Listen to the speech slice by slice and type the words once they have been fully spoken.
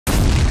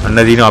අන්න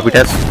දින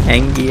අපිටත්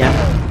ඇංගියා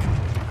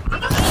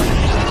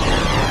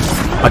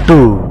අතු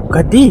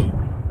කති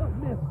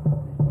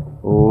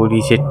ඕලි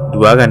ෂෙට්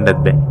දුවා ගන්නත්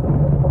බෑ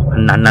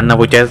අන්න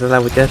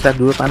පුචසලා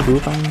දුවපන්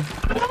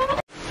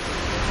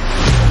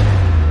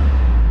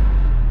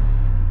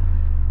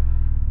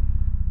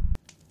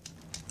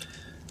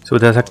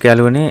සුදසක්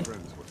යාළුවනේ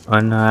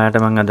ඔන්න ආට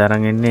මම අද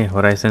අරන් ඉන්නේ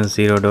Horizon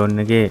Zero Dawn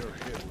එකේ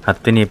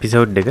 7 වෙනි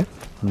එපිසෝඩ් එක.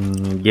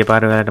 ගිය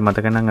පාර ඔයාලට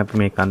මතක නම් අපි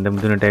මේ කන්ද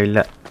මුදුනට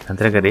ඇවිල්ලා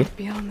අතර කරේ.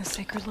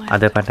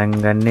 අද පටන්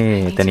ගන්නේ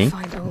එතනින්.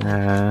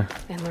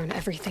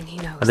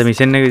 අද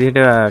මිෂන් එක විදිහට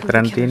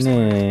කරන්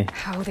තියෙන්නේ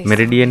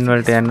මෙරිඩියන්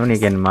වලට යන්න ඕනේ.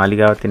 ඒ කියන්නේ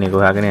මාලිගාවත් තියෙන එක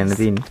හොයාගෙන යන්න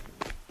තියෙන්නේ.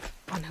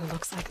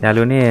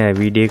 යාළුවනේ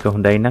වීඩියෝ එක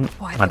හොඳයි නම්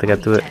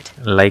මතකතුව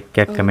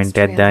ලයික් එකක් කමෙන්ට්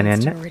එකක් දාන්න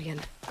යන්න.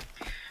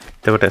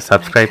 එතකොට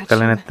subscribe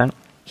කරලා නැත්නම්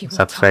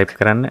subscribe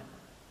කරන්න.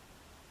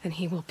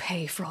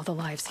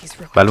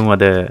 බලමු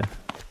අද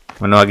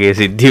මොන වගේ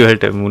සිද්ධි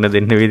වලට මුණ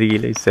දෙන්න වේද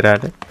කියලා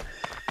ඉස්සරහට.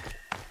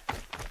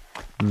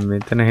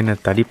 මෙතන එන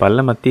තඩි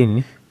පල්ලමක්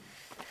තියෙන්නේ.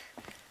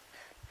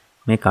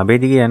 මේ කබේ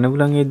දිගේ යන්න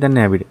පුළුවන් ඒත් දන්නේ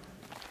නැහැ අපිට.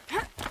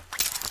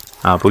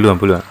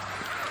 පුළුවන්.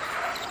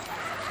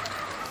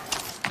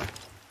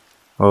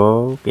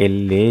 ඕ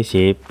කෙල්ලේ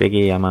ෂේප්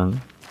එකේ යමන්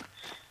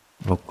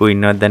මොකෝ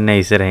ඉන්නවද දන්නේ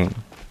නැහැ ඉස්සරහින්.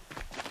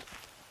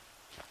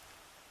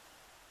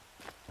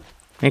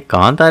 මේ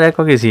කාන්තාරයක්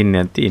වගේ සීන්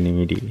එකක් තියෙන්නේ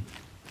මේ ටීවී.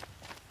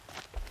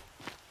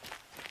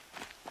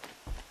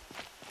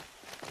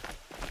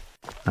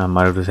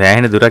 මරට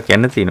සෑහෙන දුරක්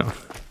යන්න තියෙනවා.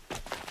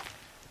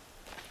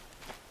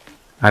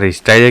 අර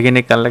ස්ටයිල්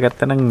කෙනෙක්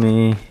අල්ලගත්තා නම්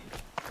මේ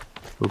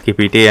උකේ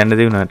පිටේ යන්න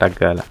දෙනවා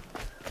ටක් ගාලා.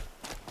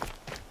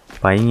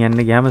 පයින්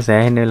යන්න ගියාම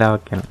සෑහෙන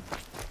වෙලාවක් යනවා.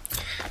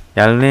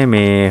 යාළුවනේ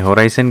මේ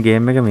Horizon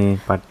game එක මේ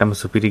පට්ටම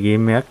සුපිරි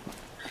game එකක්.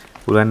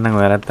 පුළුවන් නම්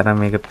ඔයාලත් තරම්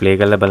මේක ප්ලේ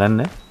කරලා බලන්න.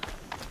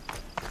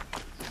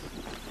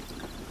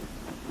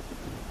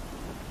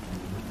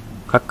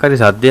 කක්කරි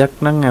සද්දයක්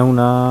නම්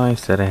ඇහුණා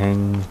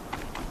ඉස්සරහෙන්.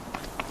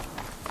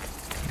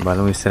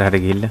 බලමු ඉස්සරහට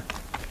ගිහිල්ලා.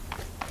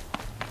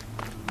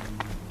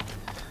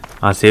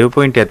 සේව්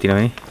පොයින්ට් එකක්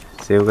තියෙනවානේ.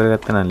 සේව්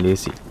කරගත්තා නම්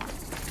ලේසි.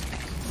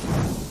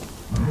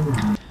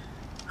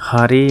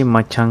 හරි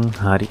මචං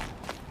හරි.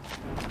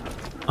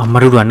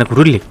 අම්මරුඩු අන්න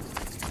කුරුල්ලේ.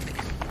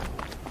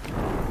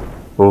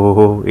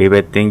 ඕහෝ ඒ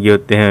පැත්තෙන්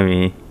ගියොත් එහෙම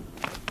මේ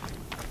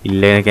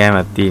ඉල්ලගෙන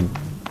කෑමක්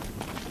තියෙනවා.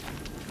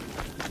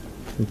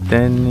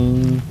 දැන්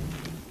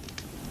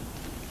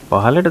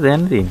පහලට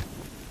දැන් තියෙන්නේ.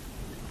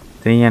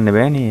 එතනින් යන්න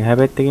බෑනේ.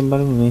 එහා පැත්තකින්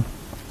බලමු මේ.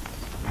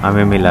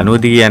 මේ ලනුව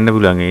දිගේ යන්න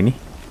පුළුවන් ඒනි.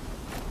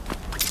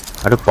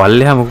 අර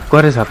පල්ලෙහා මොකක්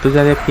හරි සත්තු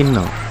ජාතියක්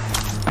ඉන්නවා.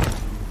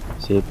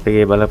 ෂේප්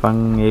එකේ බලපන්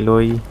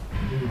Aloy.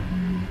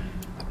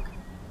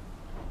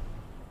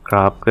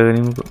 ක්‍රාප්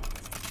කරගනිමුකෝ.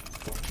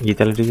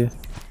 ඊතල ටික.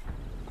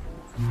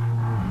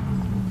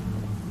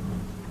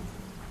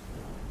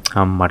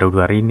 අම්මට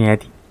උඩ අරින්නේ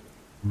ඇති.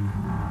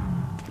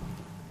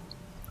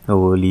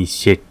 holy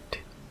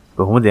shit.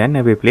 කොහොමද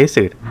යන්නේ අපේ ප්ලේස්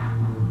එකට?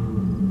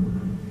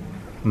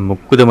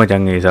 මොක්කුද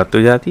මචං ඒ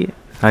සත්තු ජාතිය?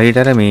 හරියට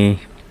අර මේ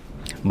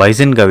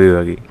බයිසන් ගවයෝ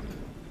වගේ.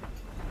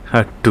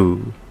 හට්ටු.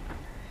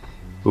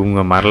 උන්ව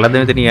මරලාද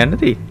මෙතන යන්න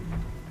තියෙන්නේ?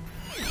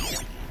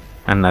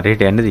 අන්න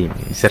අරයට යන්න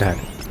තියෙන්නේ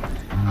ඉස්සරහට.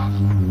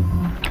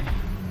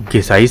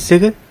 ගේ සයිස්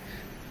එක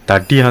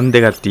තටි හන්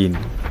දෙකක්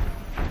තියෙනවා.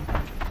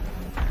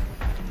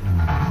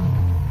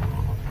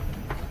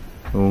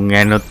 උන්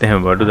යන්නොත් එහෙම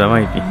බඩු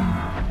තමයි ඉතින්.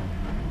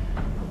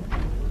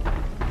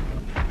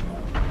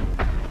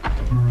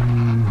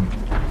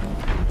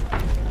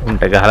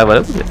 උන්ට ගහලා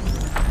බලමුද?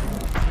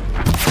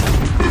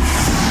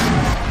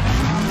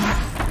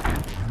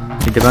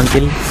 හිටපන්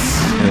කෙල්ල.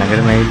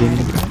 ළඟටම ඇවිල්ලා ඉන්න.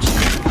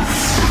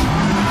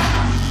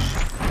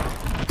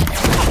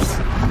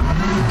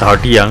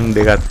 තටියන්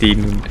දෙකක්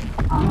තියෙනුන්ට.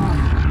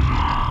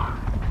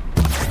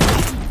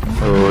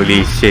 holy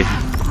shit.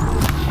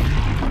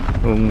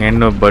 උන්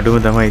එන්න බඩුම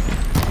තමයි ඉතින්.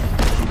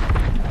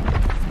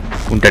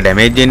 උන්ට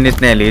ඩැමේජ් දෙන්නෙත්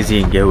නෑ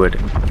ලේසියෙන් ගැහුවට.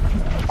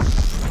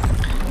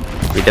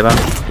 පිටපන්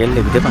කෙල්ල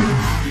පිටපන්.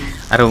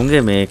 අර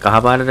උන්ගේ මේ කහ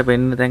පාටට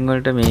පෙන්න තැන්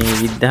වලට මේ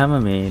විද්දාම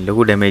මේ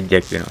ලොකු ඩැමේජ්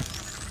එකක් වෙනවා.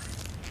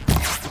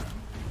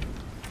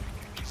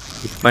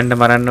 ඉක්මනට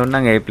මරන්න ඕන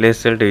නම් ඒ ප්ලේස්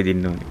වලට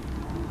විදින්න ඕනේ.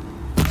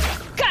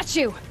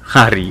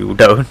 හරි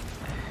උඩවුන්.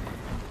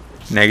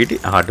 නැගිටි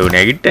ආටෝ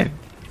නැගිට්ටනේ.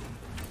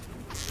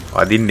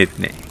 වදින්නෙත්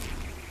නෑ.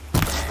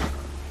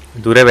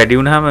 දුර වැඩි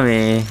වුණාම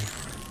මේ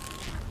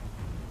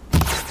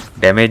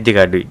ඩැමේජ් එක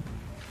අඩුයි.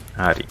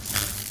 හරි.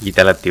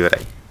 ඊතලත්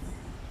ඉවරයි.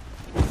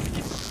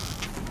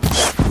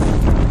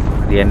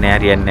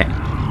 හරියන්නේ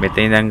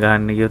මෙතන ඉඳන්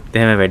ගහන්න ගියොත්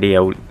එහෙම වැඩි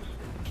අවුල්.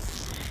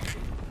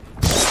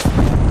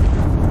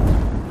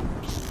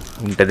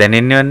 උන්ට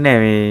දැනෙන්නේවත්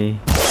නැහැ මේ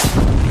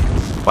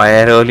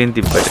ෆයර් වලින්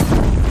තිබ්බට.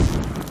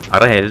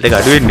 අර හෙල්ත් එක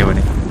අඩු වෙන්නේ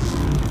මොනේ.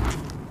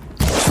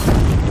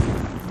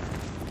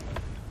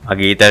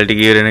 අගේ ඊතල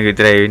ටික ඉවරන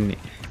විතරයි වෙන්නේ.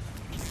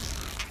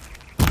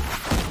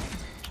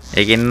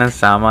 ඒකෙන් නම්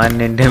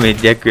සාමාන්‍යයෙන්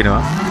ඩැමේජ් එකක්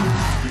වෙනවා.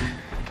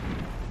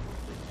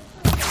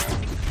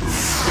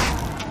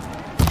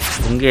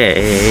 උන්ගේ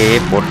ඒ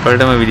පොට්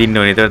වලටම විදින්න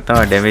ඕනේ. ඒතර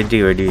තමයි ඩැමේජ්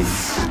එක වැඩි වෙන්නේ.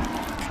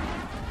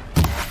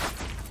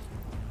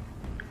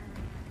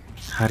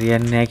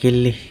 හරියන්නේ නැහැ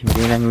කෙල්ලේ.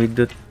 මේ නම්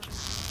විද්‍යුත්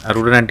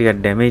අරුඩ නම් ටිකක්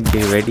ඩැමේජ්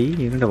එක වැඩි.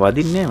 ඒකට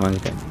වදින්නේ නැහැ මං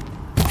හිතන්නේ.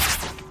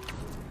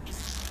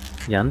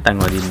 යන්තම්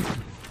වදින්නේ.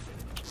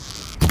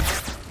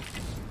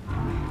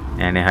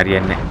 නෑ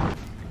හරියන්නේ නැහැ.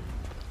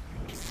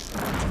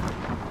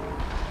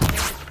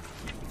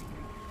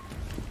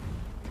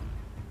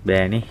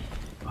 බෑනේ.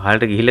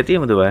 පහළට ගිහිල්ලා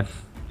තියෙමුද බලන්න.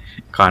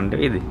 කණ්ඩ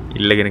වේද?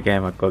 ඉල්ලගෙන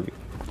කෑමක් වගේ.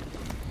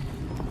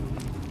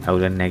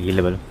 අවුලක් නැහැ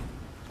ගිහිල්ලා බලමු.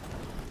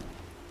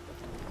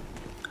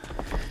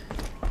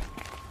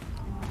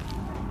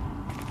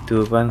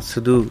 දුවපන්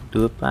සුදු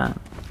දුවපන්.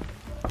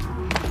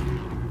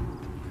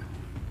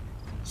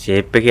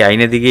 ෂේප් එකේ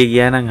අයින දිගේ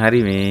ගියා නම්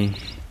හරි මේ.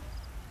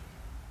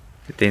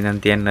 එතෙන් නම්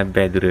තියන්න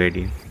බෑ දුර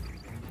වැඩි.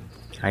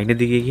 අයින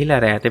දිගේ ගිහලා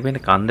අර ඈත පෙන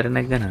කන්දර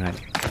නැග්ගන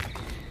හරි.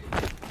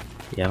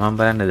 යමන්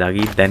බලන්න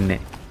දගීත්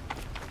දන්නේ.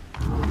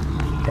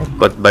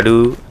 දැක්කොත් බඩු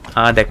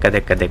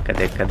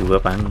දැක්ක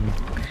දුවපන්.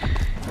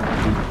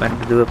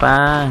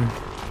 දුවපන්.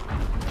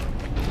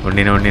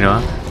 ඔන්නිනවා.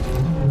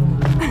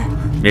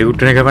 මේ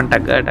උට්ටන ගමන්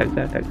ටක්.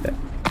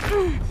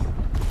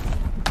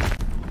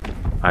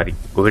 හරි.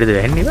 කොහෙද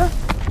වැහෙන්නේ බා?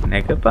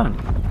 නැකපන්.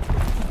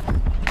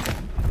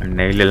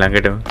 නැවිල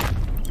ළඟටම.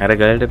 අර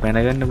ගලට පැන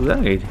ගන්න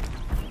පුළුවන් ඒද?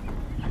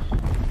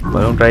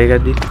 බලමු try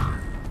එකක් දී.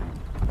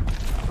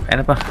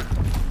 පැනපන්.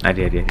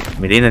 හරි.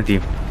 මෙතන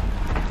තියෙමු.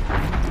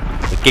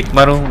 එකෙක්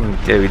මරු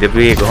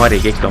විදපුවේ කොහොමද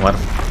එකෙක් මරු.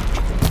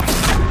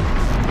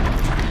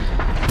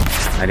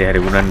 හරි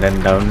උනන් දැන්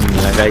ඩවුන්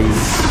ළඟයි.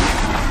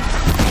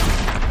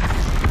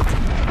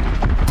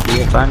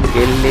 තියපන්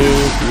කෙල්ලේ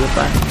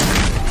තියපන්.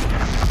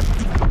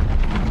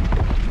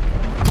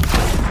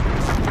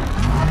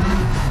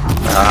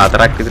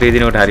 හතරක් විතර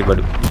දිනකට හරි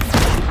බඩු.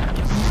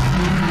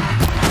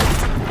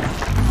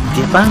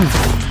 තියපන්.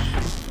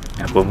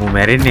 අපෝ මු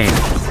මැරෙන්නේ.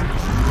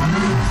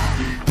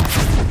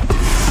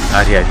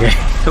 හරි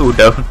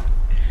උඩව.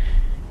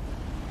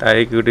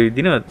 තායේකට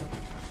විදිනවද?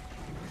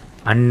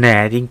 අන්න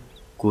ඇරින්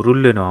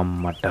කුරුල්ල වෙනවා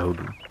අම්මට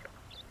උඩු.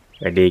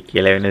 වැඩේ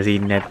කියලා වෙන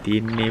සීන් එකක්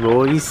තියෙන්නේ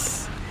බොයිස්.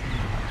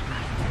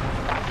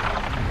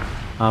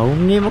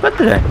 අවුන්නේ මොකද්ද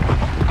ගන්නේ?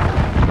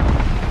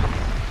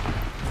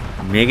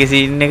 මේකේ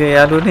සීන් එක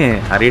යාළුවනේ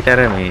හරියට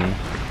අර මේ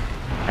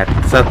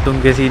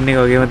ඇත්තසත්තුන්ගේ සීන්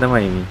එක වගේම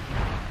තමයි මේ.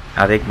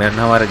 අරෙක්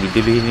මරනවා අර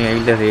ගිජුලු හිනේ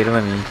ඇවිල්ලා තේරම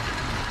මේ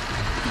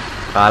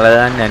කාලා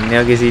දාන්න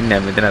යන්නේ වගේ සීන්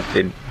එකක් මෙතනත්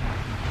වෙන්නේ.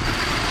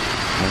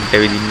 මුන්ට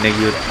විදින්න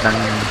ගියොත් නම්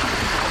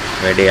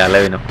වැඩේ අල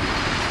වෙනවා.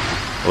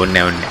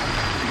 ඕන්නේ.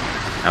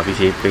 අපි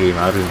ෂේප් එකේ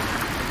මාරු.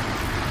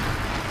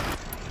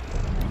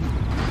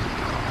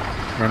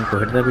 දැන්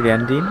කොහෙටද අපි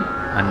යන්න තියෙන්නේ?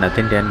 අන්න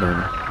අතෙන්ට යන්න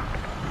ඕනේ.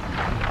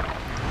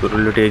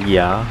 කුරුල්ලට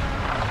ගියා.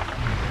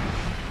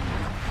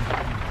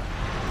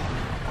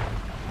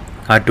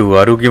 අටු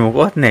අරුගේ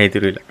මොකවත් නැහැ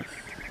ඉතුරු වෙලා.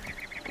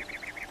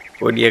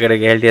 පොඩි එකට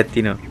ගෑල්ටියක්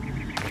තියෙනවා.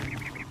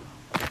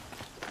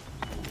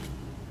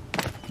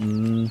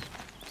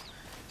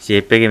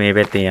 ෂේප් එකේ මේ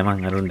පැත්තේ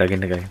යමන් අරුන්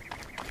දකින්න ගයි.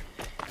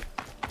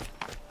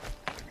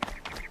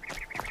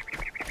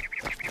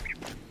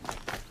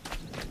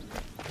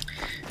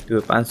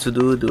 දුවපන්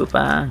සුදු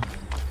දුවපන්.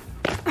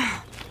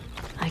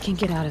 I can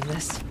get out of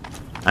this.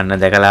 අන්න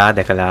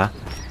දැකලා.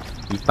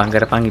 ඉප්පන්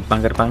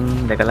කරපන්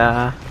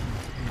දැකලා.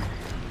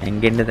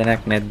 ඇංගෙන්න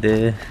තැනක් නැද්ද?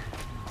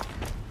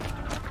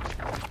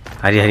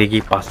 හරි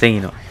කී පස්සෙන්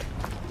එනවා.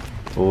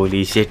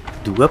 Holy shit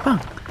දුවපන්.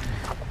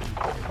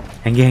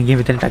 ඇංගේ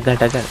මෙතන ටක්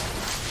ගාලා.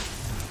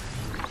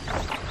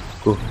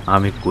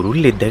 මේ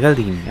කුරුල්ලෙක් දැකලා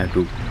තින්නේ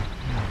අටු.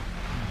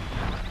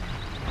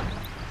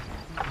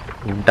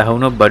 උන්ට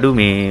හවුනොත් බඩු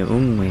මේ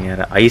මේ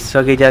අර අයිස්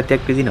වගේ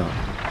જાතියක් විදිනවා.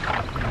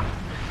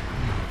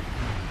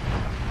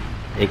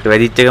 ඒක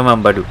වැඩිච්ච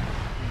ගමන් බඩු.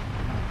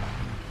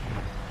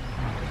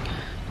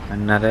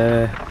 අන්න අර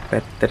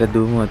පැත්තට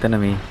දුවමු එතන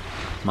මේ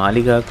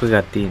මාලිගාවක්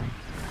එකක් තියෙනවා.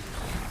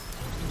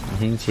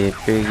 ඉතින් ෂේප්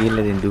එකේ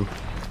ගිහලා දෙන්දු.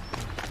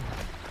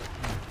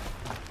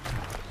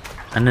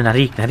 අන්න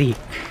නරි.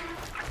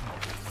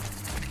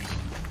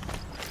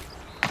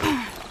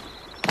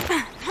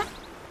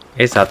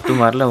 ඒ සත්තු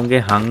මරලා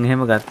උන්ගේ හං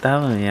එහෙම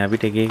ගත්තාම මේ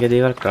අපිට එක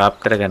දේවල්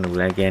ක්‍රාෆ්ට් කරගන්න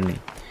පුළුවන්. ඒ කියන්නේ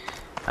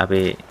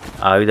අපේ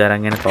ආයුධ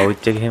අරන් යන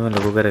පවුච් එක එහෙම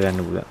ලොකු කරගන්න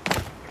පුළුවන්.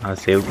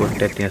 සේව්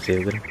කොට්ටයක් තියෙන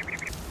සේව් කරමු.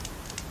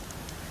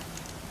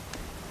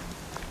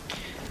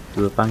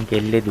 දුවපන්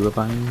කෙල්ලේ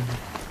දුවපන්.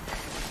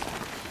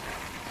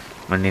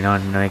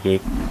 මන්නිනවන්න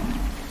එකෙක්.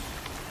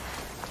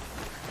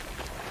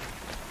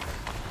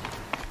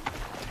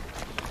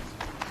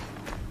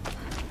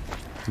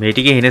 මේ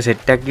ටිකේ හින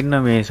සෙට් එකක්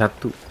ඉන්නවා මේ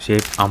සත්තු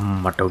ෂේප්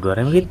අම්මට උඩ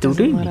වරම ගෙත්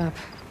උඩ ඉන්නේ.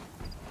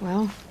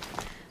 Well,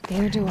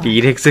 there do I.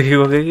 T-Rex එක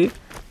වගේ.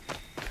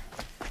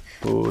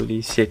 Holy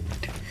shit.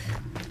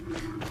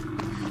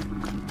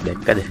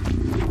 දැක්කද?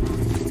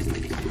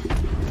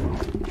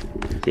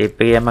 ෂේප්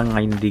එකේ යමන්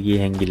අයින් දිගේ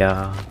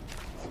හැංගිලා.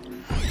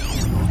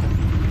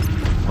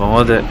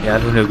 මොකද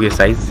යාළුවනේ උගේ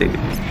සයිස් එක.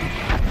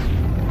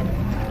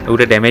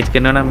 උඩ ඩැමේජ්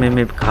කරනවා නම්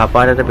මේ කහ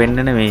පාටට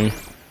පෙන්නන මේ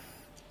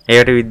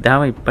ඒකට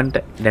විද්දාම ඉප්පන්ට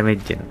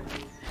ඩැමේජ් වෙනවා.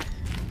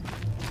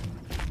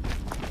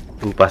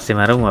 ඌ පස්සේ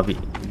මරමු අපි.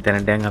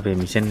 එතනට යන් අපේ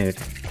මිෂන්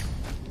එකට.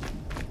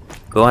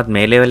 කොහොමත්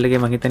මේ ලෙවල්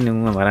එකේ මම හිතන්නේ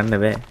උන්ව මරන්න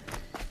බෑ.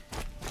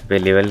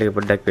 අපේ ලෙවල් එක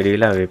පොඩ්ඩක් වැඩි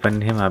වෙලා වෙපන්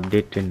එහෙම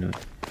අප්ඩේට් වෙන්න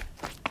ඕනේ.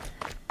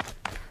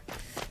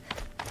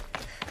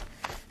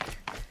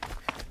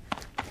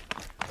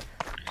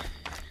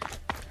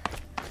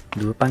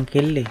 දුවපන්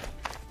කෙල්ලේ.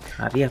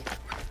 හරියක්.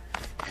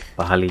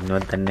 පහල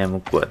ඉන්නවත් දන්නේ නැහැ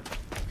මුක්කුවත්.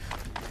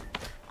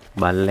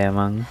 බල්ලයා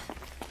මං.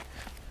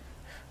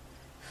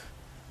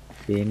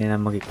 පේන්නේ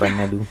නම් මගේ ඉක්වන්නේ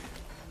නැදු.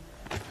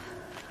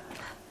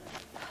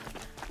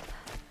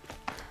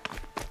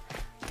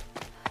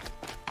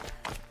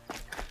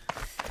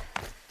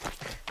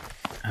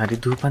 හරි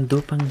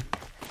දුවපන්.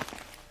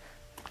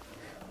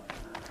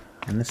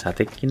 අන්න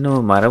සතෙක් ඉන්නව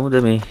මරමුද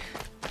මේ?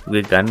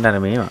 උගේ ගන්න අර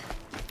මේවා.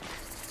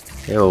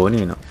 ඒ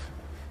ඕනේ නෝ.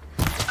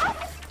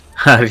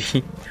 හරි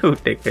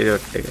ෂූට් එක.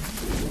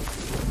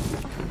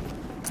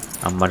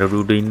 අම්මට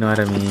ඩුඩු ඉන්නව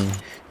අර මේ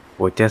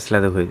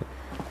පොචස්ලාද කොහෙද?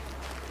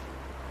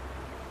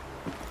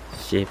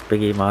 ෂේප්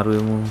එකේ මාරු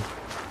වෙමු.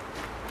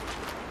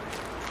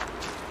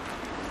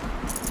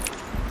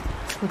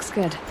 Looks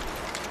good.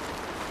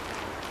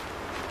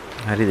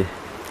 හරිද?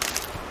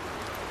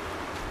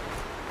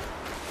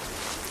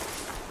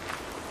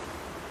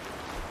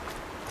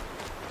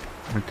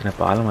 මෙතන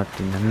පාලමක්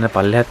ඉන්න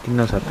පල්ලෙහාත්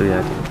ඉන්නවා සතු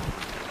යාති.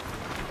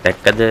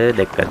 දැක්කද?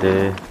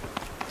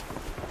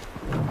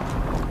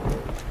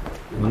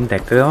 මුන්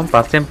දැක්ක ගමන්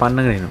පස්සෙන්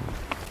පන්නගෙන එනවා.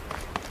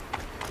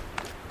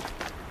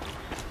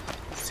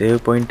 සේව්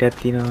පොයින්ට් එකක්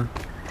තියෙනවා.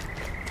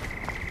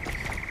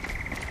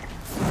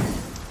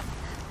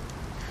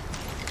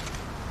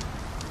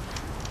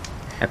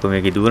 අපෝ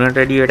මේකේ දුවනට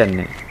වැඩි වැඩක්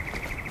නැහැ.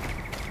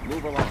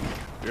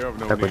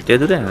 කොච්චර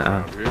දුරද?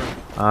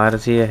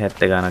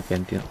 470 ගානක්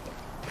යන තියෙනවා.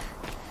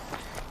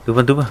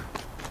 දුව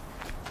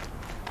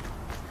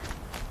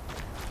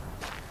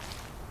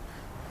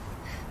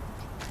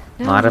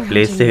මාර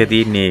ප්ලේස් එක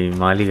තියෙන්නේ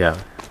මාලිගාව.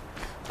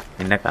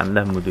 එන්න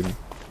කන්දක් මුදුනේ.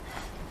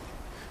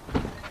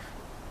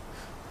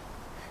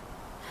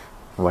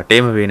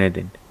 වටේම වෙන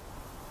දෙන්න.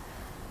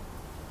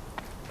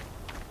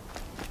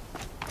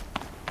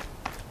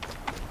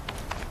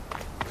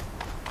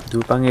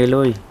 දුපන්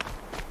එලෝයි.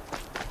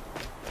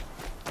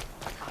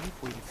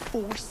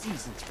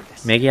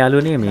 මේක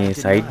යාළුවනේ මේ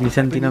සයිඩ්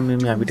මිෂන් තියෙනවා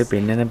මේ අපිට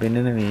පෙන්නන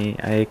මේ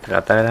අය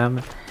කතා කරාම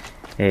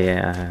ඒ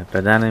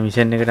ප්‍රධාන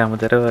මිෂන් එකට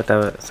අමතරව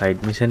තව සයිඩ්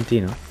මිෂන්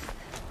තියෙනවා.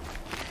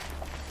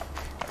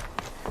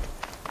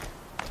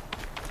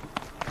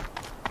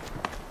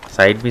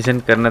 සයිඩ් මිෂන්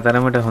කරන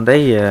තරමට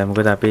හොඳයි.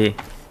 මොකද අපේ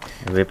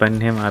වෙපන්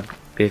එහෙම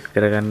අප්ග්‍රේඩ්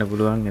කරගන්න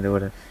පුළුවන්.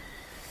 එතකොට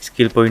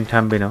ස්කිල් පොයින්ට්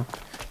හම්බෙනවා.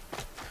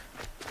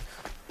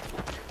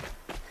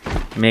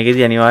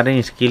 මේකෙදි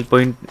අනිවාර්යෙන් ස්කිල්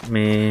පොයින්ට්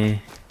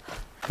මේ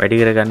වැඩි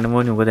කරගන්න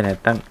ඕනේ. මොකද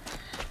නැත්තම්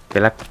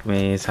පෙලක්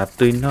මේ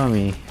සත්තු ඉන්නවා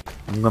මේ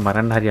උංග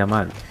මරන්න හරි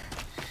අමාරුයි.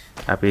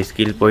 අපේ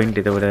ස්කිල් පොයින්ට්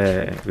එතකොට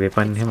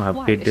වෙපන් එහෙම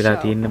අප්ග්‍රේඩ් වෙලා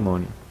තියෙන්න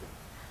ඕනේ.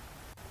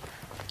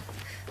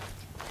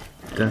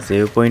 දැන්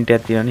සේව් පොයින්ට්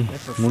එකක් තියෙනනේ.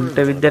 මුන්ට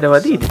විද්‍යට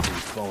වදීද?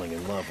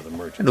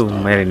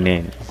 මැරෙන්නේ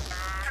නැහැ.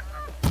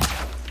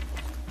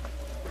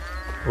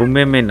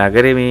 මේ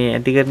නගරේ මේ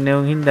ඇති කරන්නේ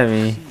උන් හින්දා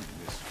මේ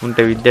මුන්ට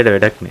විද්‍යට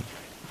වැඩක් නැහැ.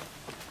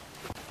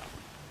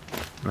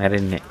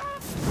 මැරෙන්නේ.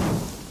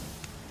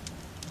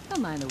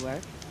 Don't mind the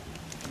work.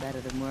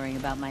 Better than worrying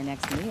about my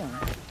next meal.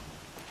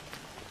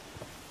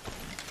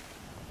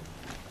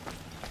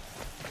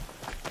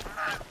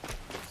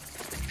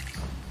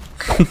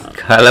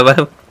 කාලා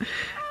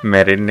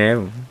මැරෙන්නේ.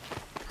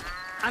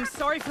 I'm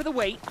sorry for the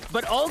wait,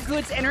 but all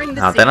goods entering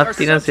the අතනක් city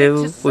තියෙන are save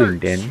subject to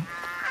point search. යන්නේ.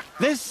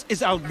 This is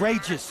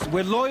outrageous.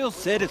 We're loyal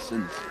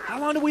citizens. How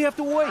long do we have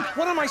to wait?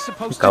 What am I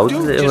supposed to කවුද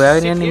do?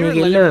 ඔයාගෙන Just sit යන්නේ here මේ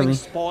and let කෙල්ල everything මේ?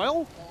 spoil?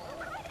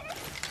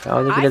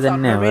 කවුද I කියලා thought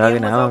දන්නේ නැහැ. Meridian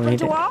ඔයාගෙන was ආවා open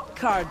මෙහෙට. to all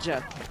Karja.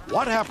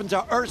 What happened to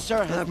Ursa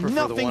I has prefer the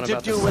nothing one to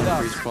about do the with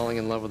celebrities us. falling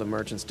in love with the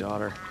merchant's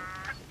daughter.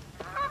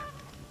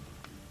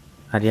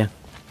 හරිය.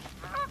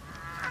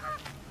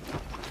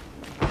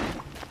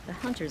 The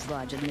Hunter's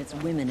Lodge admits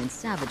women and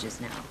savages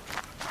now.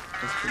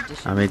 Just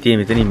tradition. අමෙතිය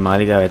මෙතනින්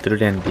මාලිගාව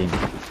ඇතුළට යන්න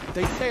තියෙනවා.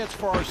 They say it's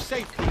for our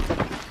safety.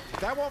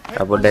 That won't pay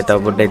තව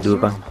පොඩ්ඩයි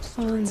දුවපන්.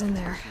 Someone's in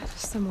there,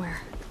 somewhere.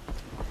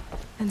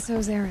 And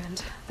so's Aaron,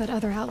 that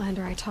other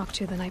Outlander I talked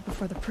to the night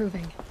before the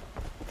proving.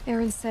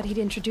 Aaron said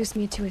he'd introduce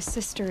me to his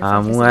sister. if I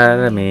මු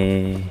visited අර me. මේ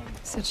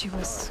Said she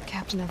was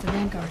captain of the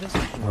Vanguard.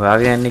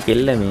 ඔයාගෙන යන්නේ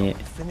කෙල්ල මේ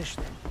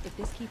If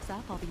this keeps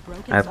up, I'll be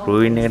broken. අර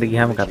ප්‍රූවින් එකට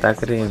ගියාම කතා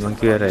කරේ මං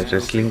කිව්වා අර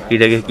රෙස්ලින්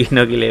ක්‍රීඩකෙක්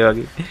ඉන්නවා කියලා ඒ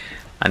වගේ.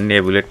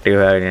 අන්නේ බුලට් එක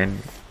හොයාගෙන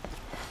යන්නේ.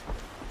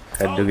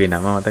 කද්දුගේ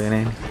නම මතක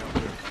නැහැ.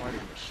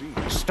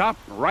 Stop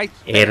right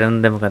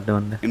ඒරන්ද මොකද්ද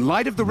මන්ද? In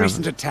light of the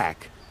recent attack,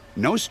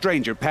 no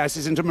stranger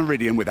passes into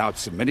Meridian without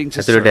submitting to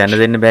ඇතුළට යන්න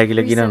search. දෙන්න බෑ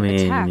කියලා කියනවා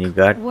Recent මේ attack?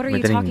 Guard What are you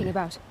මෙතන talking ඉන්නේ.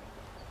 about?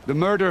 The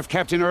murder of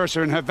Captain Ursa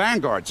and her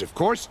vanguards, of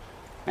course.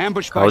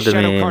 Ambushed by කවුද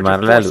මේ Shadowgraph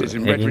මරලාලු? forces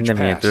in ඒකින්ද Redridge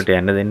මේ Pass. ඇතුළට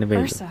යන්න දෙන්න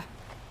බෑ. Ursa.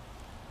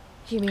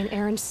 You mean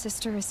Aaron's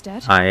sister is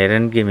dead?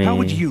 ඒරන්ගේ මේ How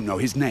would you know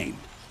his name?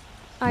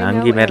 I know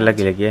නංගි මැරලා Aaron.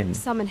 කියලා කියන්නේ.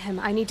 Summon him.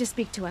 I need to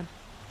speak to him.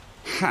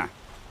 Ha!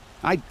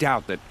 I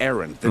doubt that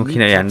Aaron, the new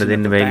මොකින යන්න captain of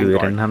දෙන්න the බෑ කිව්ව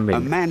Vanguard, එරන් a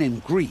හම්බෙන්නේ. man in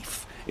grief,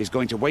 is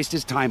going to waste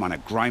his time on a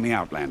grimy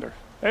outlander.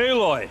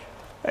 Aloy,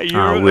 hey,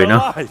 you're bueno.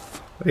 alive.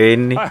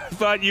 වෙන්නේ I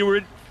thought you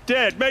were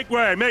dead. Make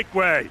way, make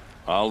way.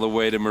 All the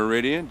way to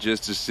Meridian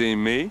just to see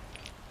me?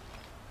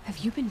 Have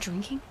you been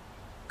drinking?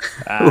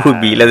 ඌ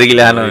බීලාද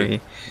කියලා අහනවා මේ.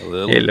 A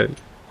little. Hello So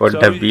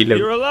පොඩ්ඩක් බීලා.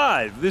 you're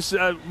alive. This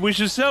we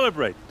should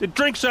celebrate. The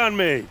drink's on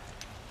me.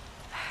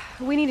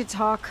 we need to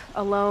talk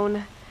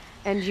alone,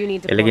 and you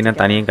need to. එලකින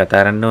තනියෙන් කතා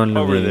කරන්න ඕන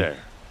Over නේ. there.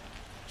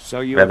 So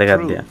you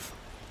වැදගත් දෙයක්. approve?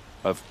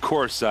 Of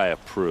course I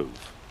approve.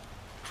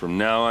 From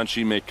now on,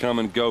 she may come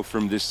and go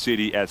from this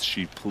city as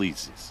she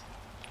pleases.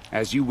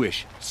 As you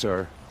wish,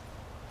 sir.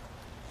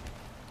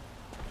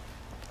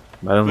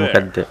 බලමු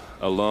මොකද්ද?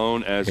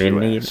 Alone as you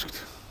Really? asked.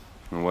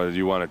 And what did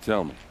you want to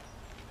tell me?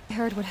 I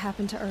heard what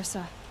happened to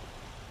Ursa.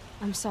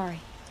 I'm sorry.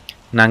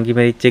 නංගි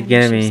මරිච්ච එක I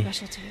ගැන know මේ she's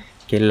special to you.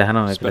 කෙල්ල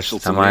අහනවා ඒක Special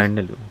to me?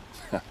 සමාවෙන්නලු.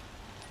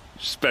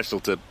 Special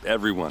to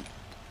everyone.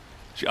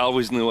 She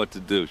always knew what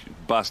to do. She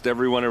bossed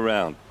everyone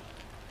around.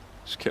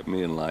 She kept me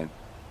in line.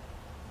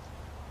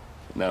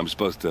 Now I'm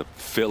supposed to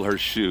fill her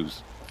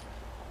shoes.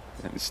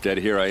 And instead,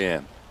 here I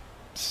am,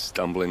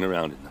 stumbling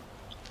around in them.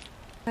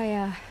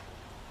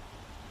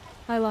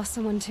 I lost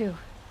someone too.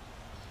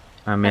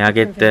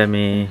 මෙයාගෙත්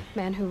මේ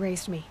Man who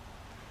raised me.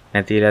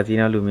 නැතිලා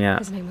තියනලු මෙයා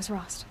His name was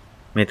Rost.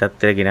 මේ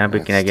තත්ත්වයට ගෙනාපු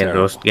කෙනා කියන්නේ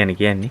roast ගැන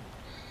කියන්නේ.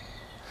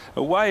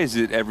 Why is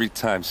it every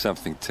time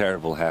something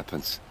terrible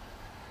happens,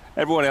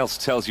 everyone else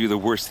tells you the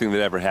worst thing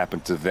that ever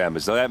happened to them,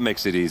 as though that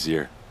makes it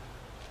easier?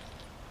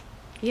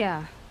 Yeah.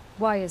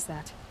 Why is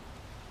that?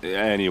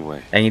 Anyway,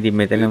 දැන් ඉතින්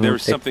මෙතන there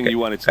was something you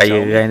wanted to කයි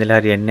tell එක me. ඉඳලා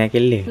හරියන්නේ නැහැ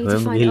කෙල්ලේ. Need to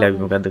ඔයම find ගිහිල්ලා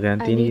Owen. මොකද්ද කරන්න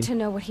I තියෙන්නේ? need to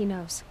know what he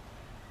knows.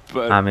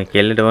 But මේ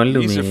කෙල්ලට ඕනලු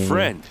he's a මේ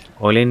friend.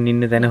 ඔලෙන්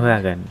ඉන්න තැන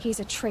හොයාගන්න. He's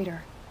a traitor.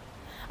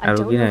 I අර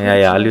don't කියන know who එයා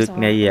the යාළුවෙක් killers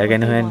are නෑ or එයා what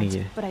ගැන they හොයන්නේ want,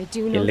 කියලා. but I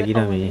do know කෙල්ල that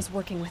කියනවා Owen මේ is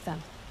working with them.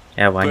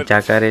 එයා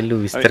වංචාකාරයෙල්ලු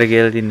විස්තර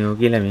කියලා තින්නෝ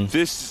කියලා මේ.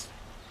 This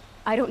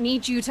I don't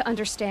need you to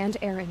understand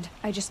Erend.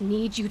 I just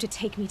need you to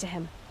take me to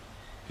him.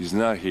 he's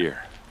not here.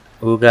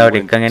 ඌ ගාවට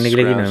එක්කන් යන්න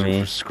කියලා කියනවා මේ.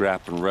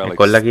 Scrap and relics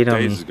කොල්ලා කියනවා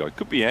days මේ. ago. It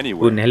could be ඌ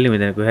anywhere. නැල්ලු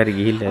මෙතන කොහේ හරි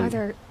ගිහිල්ලා. Are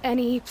there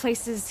any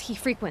places he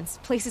frequents?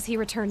 Places he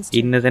returns to?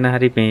 ඉන්න තැන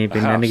හරි මේ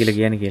පෙන්වන්න කියලා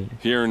කියන්නේ කෙල්ල.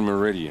 Here in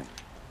Meridian.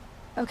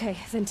 Okay,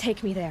 then take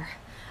me there.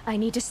 I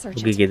need to search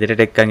ඌගේ it. ගෙදරට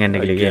එක්කන් යන්න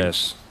I කියලා කියන්නේ.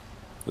 guess.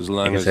 As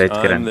long Like I as said,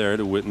 I'm Kiran. there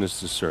to witness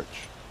the search.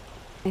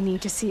 I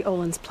need to see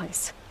Olin's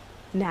place.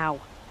 Now.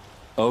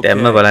 Okay.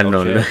 දැම්ම බලන්න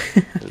ඕනලු.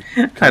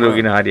 Come අර on.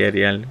 උගින හරි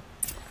හරි යන්න.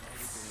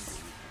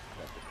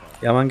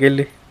 යමන්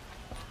කෙල්ලේ.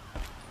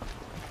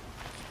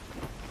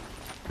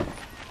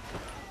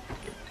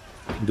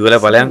 දුවලා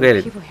බලයන් So many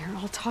කෙල්ලේ. people here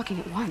all talking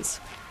at once.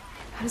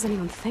 How does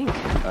anyone think?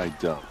 I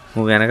don't.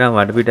 මූ යනකම්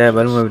වඩ පිටාය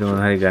බලමු අපිට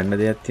මොන හරි ගන්න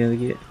දෙයක් තියෙනවද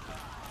කියලා.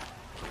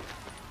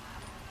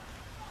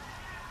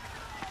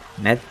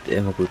 නැත්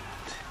මොකුත්.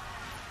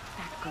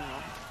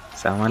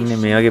 සාමාන්‍ය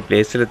මේ වගේ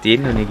ප්ලේස් වල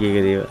තියෙනවනේ එක එක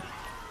දේවල්.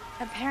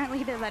 Apparently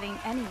they're letting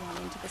anyone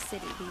into the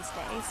city these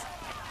days.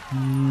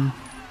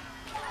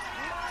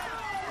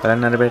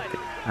 බලන්න අර පැත්තේ.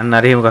 අන්න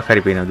අර එහෙම මොකක්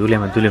හරි පේනවා.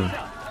 දුලෙම.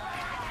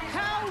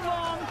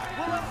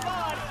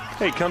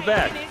 Hey, come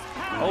back.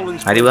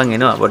 Olin's හරි වන්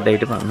එනවා පොඩ්ඩක්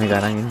හිටපන් මේක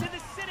අරන් එන්න.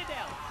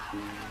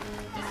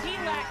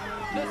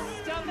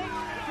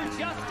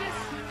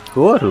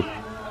 කෝරු.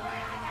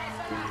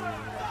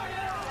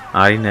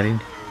 ආරින්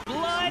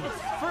Blood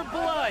for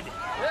blood.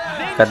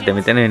 කද්ද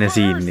මෙතන වෙන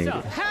සීන් එක.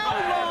 How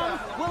long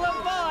will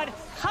Avad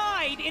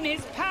hide in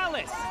his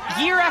palace?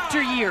 Year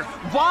after year,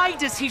 why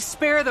does he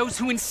spare those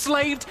who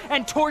enslaved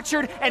and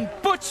tortured and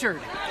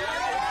butchered?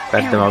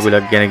 කද්ද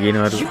මගුලක් ගැන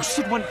කියනවලු. You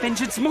should want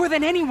vengeance more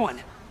than anyone.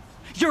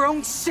 Your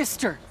own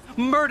sister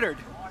murdered,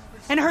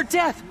 and her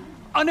death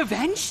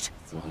unavenged?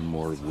 One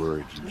more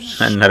word, you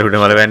අන්න අර උඩ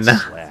මල වැන්න.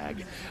 slag,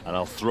 and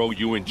I'll throw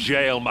you in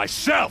jail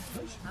myself.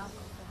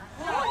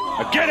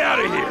 Now get out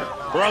of here,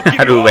 or I'll give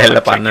අර you ඌ all බැලලා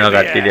the kick පන්නනවා in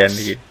the කට්ටියට යන්න ass.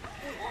 කියලා.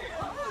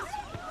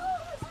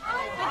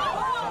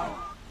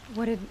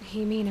 What did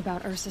he mean about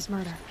Ursa's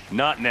murder?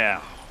 Not now.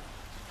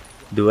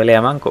 දුවලා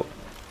යමන්කෝ.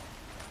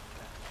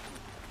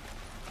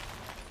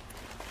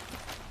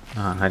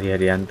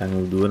 හරි යන්තම්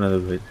ඌ දුවනද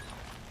කොහෙද?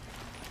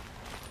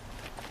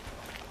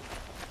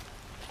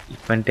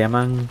 ඉක්මනට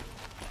යමන්.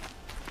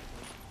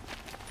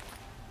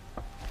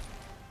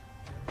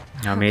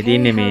 මේ Okay,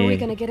 දින්නේ how are we මේ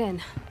gonna get in?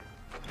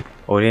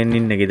 ඔලෙන්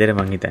ඉන්න ගෙදර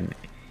මං හිතන්නේ.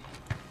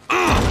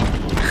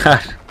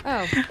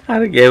 Oh,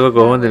 අර ගේව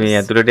කොහොමද මේ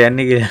ඇතුළට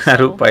යන්නේ කියලා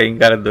අර පයින්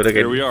කර දොර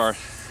Here we කැඩි. are.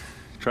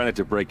 Try not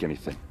to break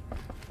anything.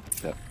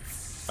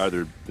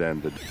 Other than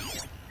the...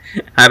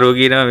 අර ඌ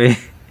කියනවා මේ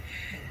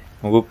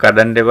මොකක්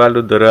කඩන්න එපාලු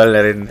දොරවල්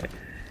ඇරෙන්න.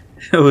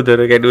 ඌ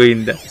දොර කැඩුවේ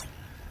ඉඳා.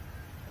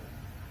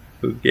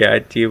 ඌගේ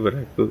ආච්චි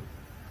බරකු.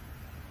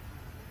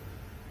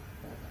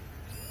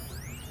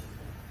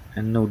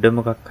 අන්න උඩ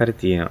මොකක් හරි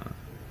තියෙනවා.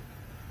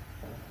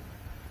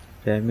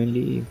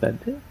 ෆැමිලි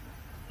බද්ද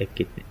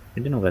එක්කෙත්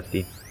මෙතන මොකක්ද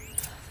තියෙන්නේ?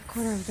 the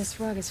corner of this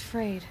rug is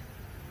frayed,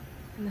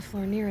 and the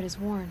floor near it is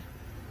worn.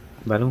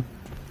 බලමු.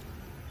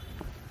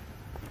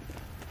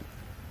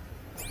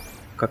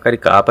 කකරි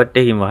කාපට්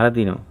එකකින් වහලා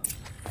දිනවා.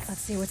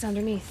 Let's see what's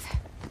underneath.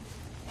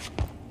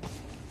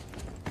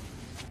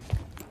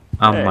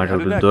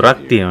 අම්මට දොරක්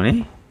තියෙනනේ.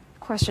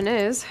 Question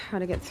is, how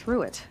to get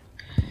through it.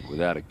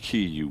 Without a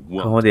key, you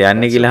won't. කොහොමද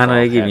යන්නේ කියලා අහනවා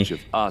That's a ඒකෙමි. hatch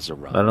of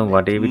Azeroth. බලමු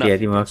වටේ පිටේ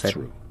ඇති Nothing මොකක් gets හරි.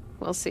 through.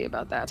 We'll see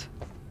about that.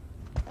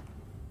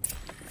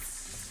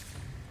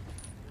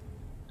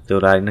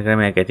 දොර අරින්න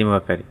ක්‍රමයක් ඇති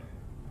මොකක් හරි.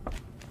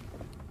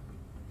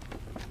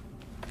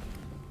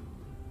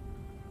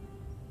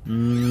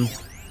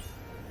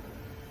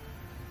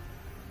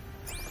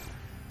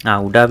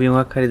 උඩ අපි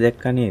මොකක් හරි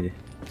දැක්කා නේද?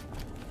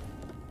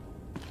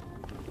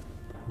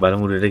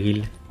 බලමු උඩට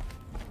ගිහින්.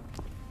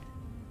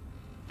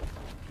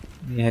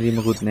 මේ හරි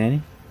මොකුත්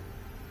නැහනේ.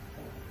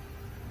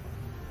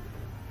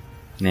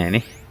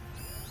 නෑනේ.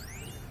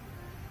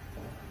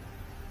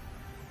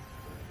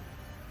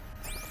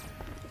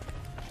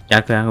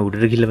 යකෝ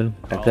උඩට ගිහින් බලමු.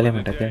 ටක්කලෙම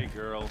ටක්කල.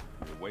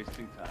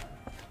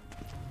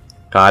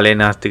 කාලේ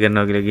නාස්ති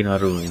කරනවා කියලා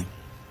කියනවා රූමේ.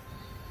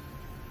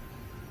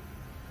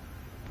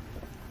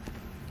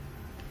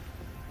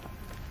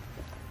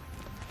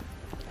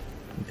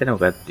 එතන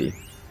මොකක්ද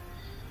තියෙන්නේ?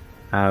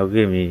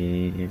 ඔගේ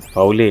මේ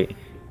පවුලේ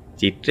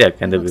චිත්‍රයක්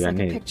ඇඳපු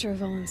ගන්නේ.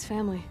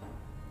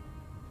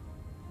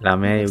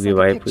 ළමයා යුගේ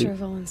වයිෆුයි.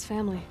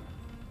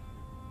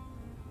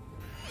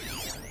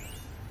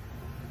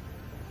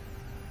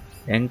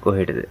 දැන්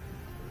කොහෙටද?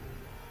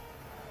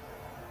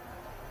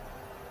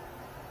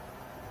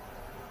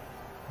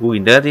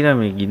 ඉඳලා තියෙනවා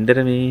මේ ගින්දර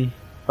මේ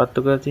පත්තු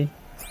කරලා තියෙන්නේ.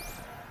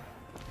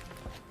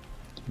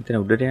 එතන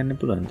උඩට යන්න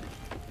පුළුවන්ද?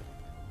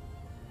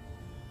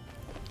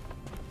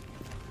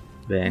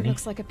 බෑනේ.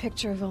 Looks like a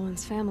picture of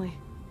Owen's family.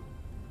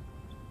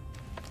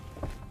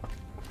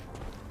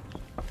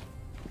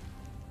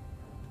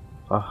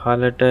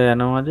 පහලට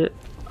යනවද?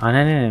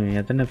 නෑ මේ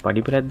එතන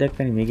පඩිපෙලක්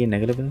දැක්කනේ මේකේ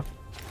නැගලා බලන්න.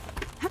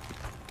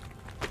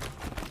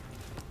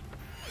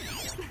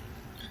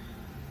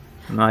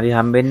 මාරි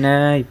හම්බෙන්න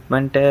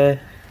ඉක්මනට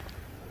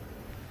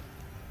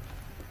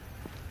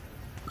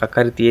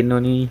අකරි තියෙන්න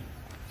ඕනි.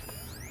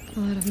 A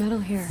lot of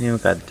metal here. මේ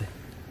මොකද්ද?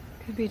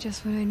 Could be just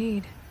what I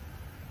need.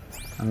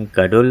 මේ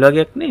ගඩොල්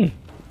වගේක් නේ.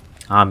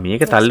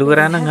 මේක තල්ලු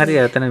කරා නම් හරි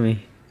එතන මේ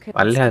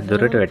පල්ලෙහා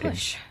දොරට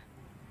වැටෙන්නේ.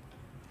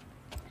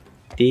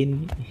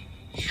 තියෙන්නේ.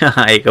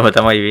 ඒකම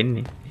තමයි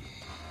වෙන්නේ.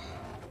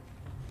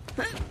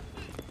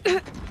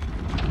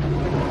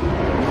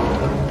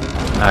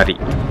 හරි.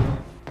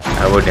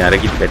 අවුඩේ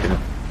අරකිට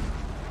වැටෙනවා.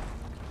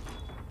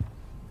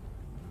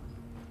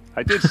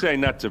 I did say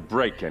not to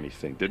break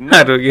anything, didn't I?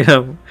 අර කියනවා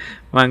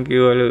මං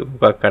කිව්වලු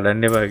මොකක්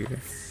කඩන්න එපා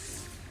කියලා.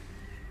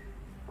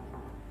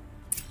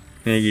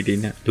 මේ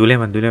ගිටින්න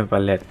දුලෙම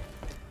පල්ලෙහාට.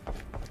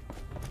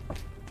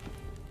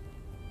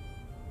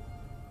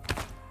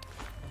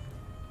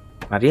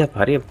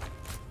 හරිය.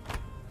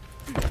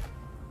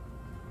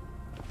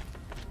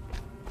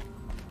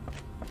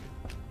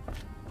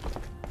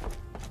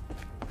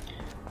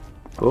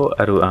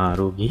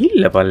 අරු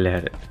ගිහිල්ලා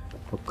පල්ලෙහාට.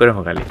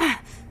 ඔක්කොම කලින්.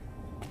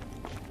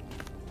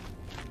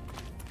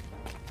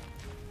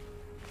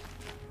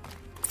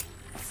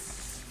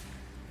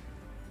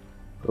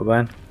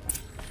 කොබන්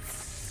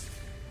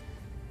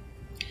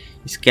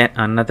ස්කෑන්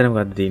අන්නතර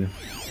මොකක්ද තියෙන්නේ?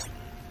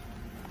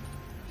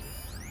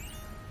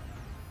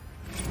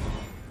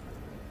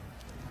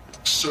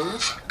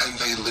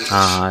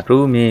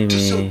 රූ මේ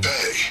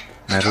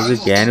අරුගේ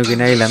ගෑනු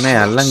කෙනයි ළමයි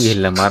අල්ලන්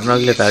ගිහිල්ලා මරනවා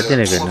කියලා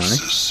තර්ජනය කරනවානේ.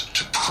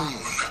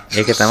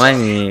 ඒක තමයි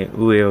මේ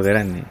ඌ ඒව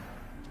කරන්නේ.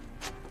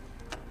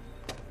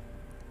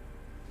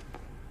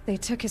 They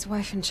took his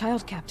wife and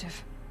child captive.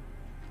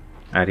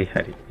 හරි.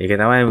 ඒක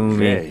තමයි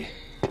මේ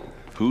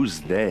Who's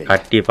they?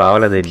 කට්ටිය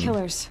පාවලා දෙන්නේ.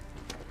 Killers.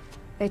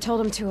 They told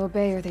him to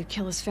obey or they'd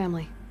kill his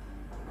family.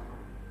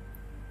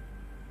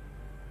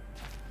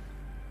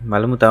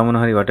 බලමු තාම මොන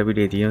හරි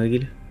වටපිටේ තියෙනවද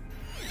කියලා.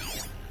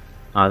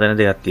 ආදන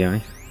දෙකක්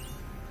තියෙනනේ.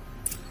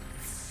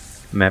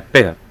 මැප්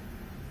එකක්.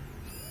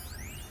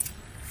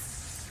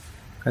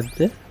 මොකද්ද?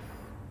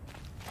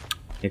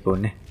 ඒක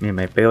ඕනේ. මේ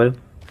මැප් එක බලමු.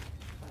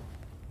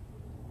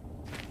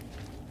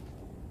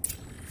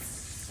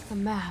 A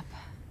map.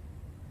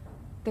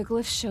 The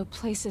glyphs show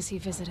places he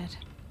visited.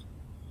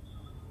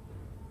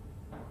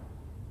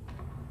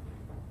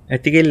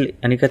 ඇතිකෙල්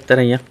අනිකත්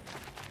තරයිය.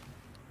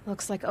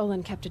 Looks like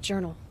Olin kept a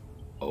journal.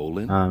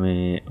 Olin?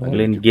 මේ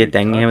ඔලින් ගිය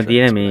තැන් එහෙම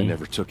තියෙන මේ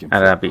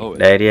අර අපි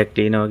ඩයරියක්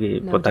තියෙන වගේ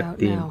පොතක්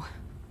තියෙනවා.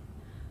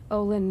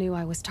 Olin knew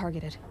I was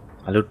targeted.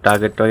 අලුත්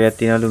ටාගට් වගේක්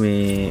තියෙනවලු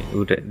මේ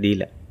ඌට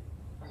දීලා.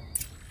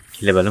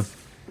 කියලා බලමු.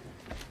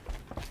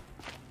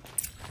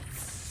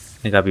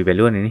 මේක අපි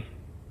බැලුවනේ නේ.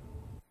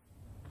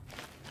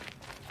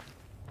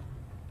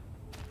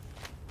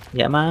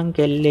 යමන්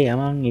කෙල්ලේ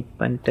යමන්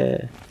ඉප්පන්ට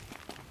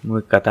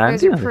මොකක් කතා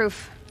There's your කරනවද? proof.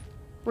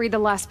 Read the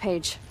last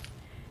page.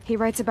 He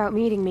writes about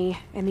meeting me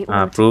and the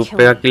order to proof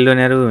kill එකක්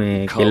ඉල්ලුවනේ අර මේ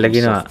කෙල්ල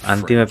කියනවා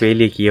අන්තිම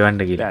පේලිය කියවන්න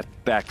කියලා. That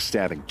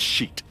backstabbing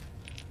cheat.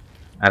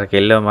 අර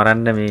කෙල්ලව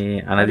මරන්න මේ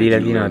අන How did දීලා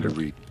you learn to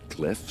දිනවලු. read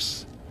glyphs?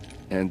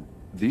 And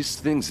these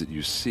things that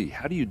you see,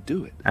 how do you do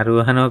it? අර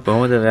වහනවා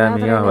කොහොමද ඔයා Now that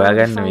I මේවා know where to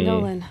හොයාගන්න find මේ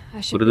Olin,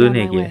 I should be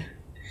පුරුදුනේ on my කියලා.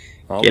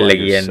 way. All කෙල්ල by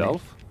කියන්නේ.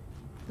 yourself?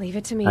 Leave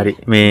it to me. හරි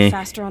මේ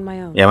Faster on my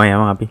own.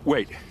 යම අපි.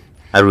 Wait,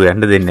 අර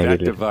යන්න දෙන්නේ that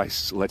කියලා. device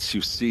lets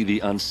you see the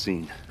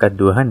unseen.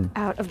 කද්ද වහන්න.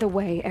 Out of the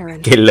way, Aaron.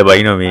 කෙල්ල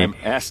බයිනෝ මේ I'm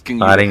asking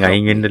you to පාරෙන් help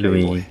අයින් me, වෙන්නලු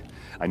මේ. Aloy.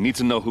 I need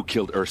to know who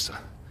killed Ursa.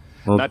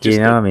 මොක් Not just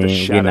කියනවා මේ the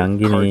උගේ shadow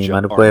නංගි මේ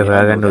Karja මනුපොය army, I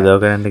හොයාගන්න know උදව් that,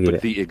 කරන්න but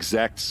කියලා. the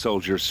exact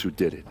soldiers who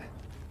did it.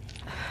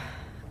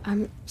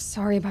 I'm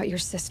sorry about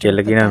your sister. කෙල්ල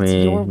but කියනවා that's මේ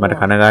your මට war,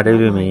 කනගාටුයි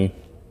not මේ mine.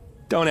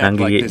 Don't act like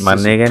නංගිගේ this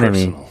මරණය isn't ගැන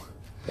මේ personal.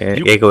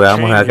 You ඒක ඔයාම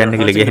came හොයාගන්න here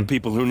කියලා hunting කියන්නේ.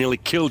 people who nearly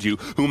killed you,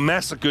 who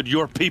massacred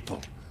your people.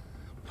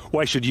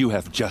 Why should you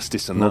have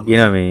justice and මොක් not?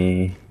 කියනවා මේ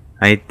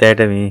අනිත්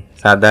අයට මේ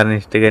සාධාරණ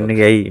ඉෂ්ට කරන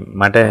එක ඇයි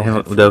මට එහෙම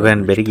උදව්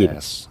කරන්න බැරි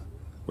කියලා.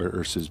 Where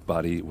Ursa's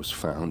body was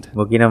found.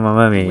 මොකින මම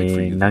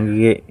මේ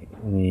නංගිගේ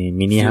මේ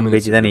මිනිහ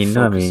හම්බෙච්ච තැන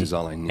ඉන්නවා මේ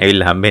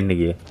ඇවිල්ලා හම්බෙන්න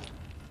ගියේ.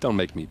 Don't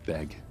make me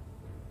beg.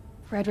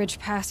 Redridge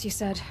Pass, you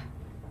said.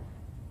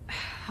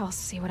 I'll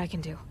see what I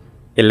can do.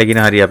 එල්ලගෙන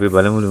හරි අපි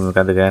බලමුලු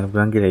මොකද ගන්න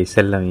පුළුවන් කියලා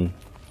ඉස්සෙල්ලා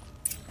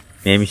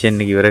මේ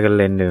මිෂන් එක ඉවර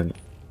කරලා එන්න ඕනේ.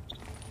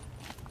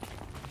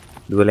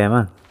 දුවලා යම.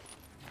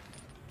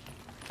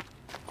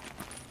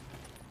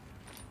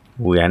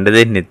 ඌ යන්න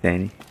දෙන්නෙත් නැහැ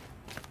නේ.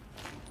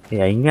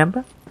 ඒ අයින්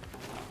යම්පා.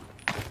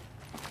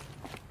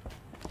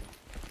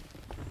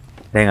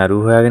 දැන් අරු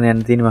හොයාගෙන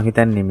යන්න තියෙන මං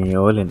හිතන්නේ මේ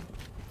ඕලෙන්.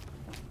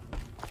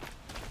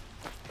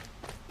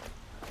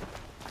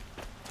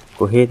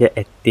 කොහෙද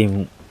ඇත්තේ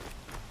මු?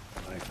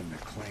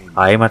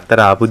 ආයෙමත් අර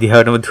ආපු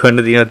දිහාටම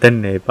දුවන්න තියෙනවද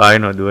නැහැ.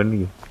 පායනවා දුවන්න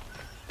ගියා.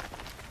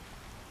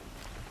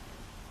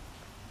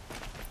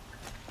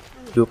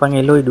 දුපන්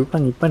එලෝයි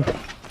දුපන් ඉප්පන්ට.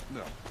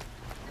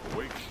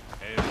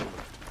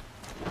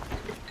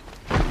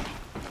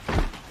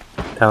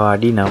 තව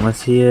අඩි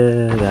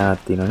 900 ගානක්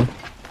තියෙනවනේ.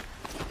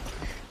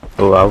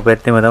 ඔව් ආපු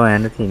පැත්තේම තමයි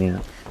යන්න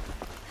තියෙන්නේ.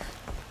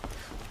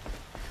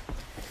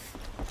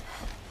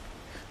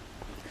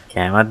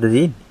 කැමද්ද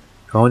තියෙන්නේ?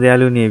 කොහොමද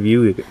යාළුවනේ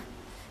view එක?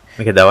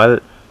 මේක දවල්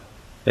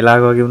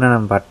වෙලාවක වගේ වුණා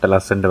නම් පට්ට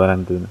ලස්සනට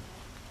බලන් තියෙනවා.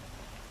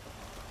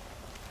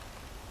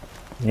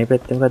 මේ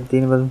පැත්තේ මොකක්ද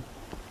තියෙන්නේ බලමු.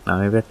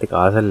 මේ පැත්තේ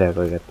කාසල් එකක්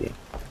වගේ එකක්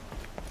තියෙනවා.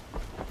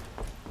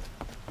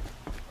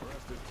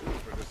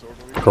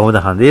 කොහොමද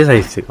හඳේ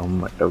සයිස් එක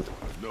අම්මට උඩ.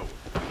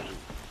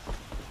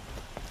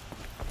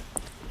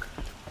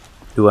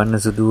 දුවන්න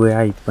සුදු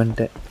එයා ඉක්මනට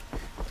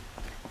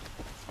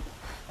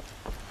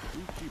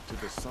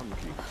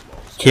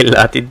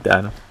කෙල්ලා අතින්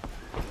දානවා.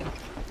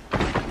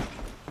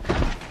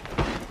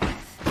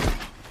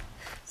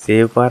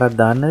 සේව් පාරක්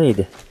දාන්න වෙයිද?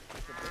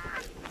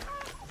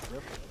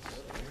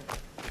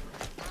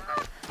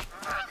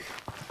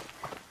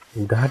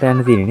 උඩහට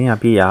යන්න තියෙන්නේ නේ.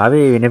 අපි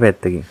ආවේ වෙන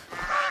පැත්තකින්.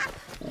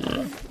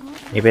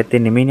 මේ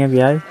පැත්තෙන් නෙමෙයිනේ අපි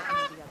ආවේ.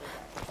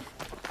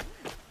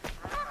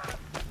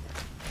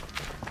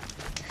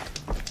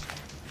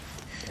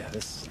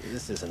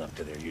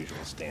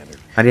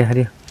 හරි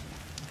හරි.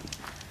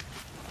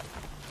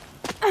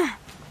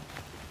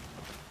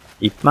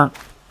 ඉක්මන්.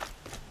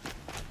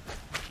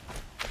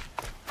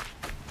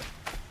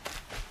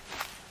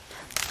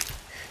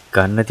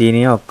 ගන්න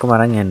තියෙනේ ඔක්කොම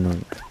අරන් යන්න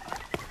ඕනේ.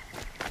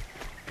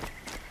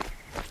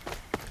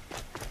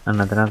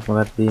 අන්නතරක්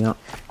මොකක්ද තියෙනවා?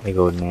 ඒක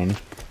ඕනේ නෑනේ.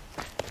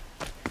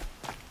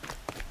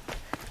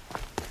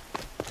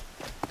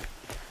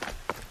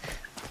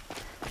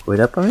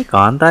 කොහෙද අප්පා මේ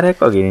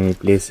කාන්තාරයක් වගේ නේ මේ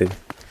ප්ලේස් එක.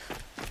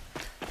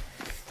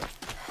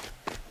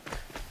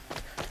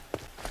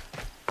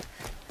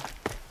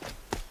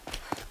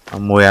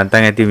 අම්මෝ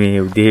යන්තම් ඇති මේ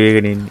උදේ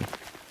වේගෙන ඉන්නේ.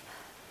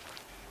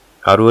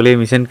 කරුවලේ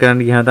මිෂන්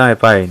කරන්න ගියාම තමයි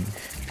එපා වෙන්නේ.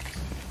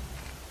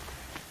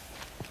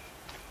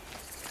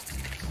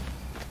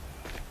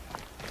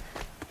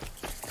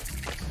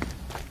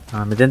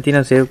 මෙතන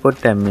තියෙන සේව්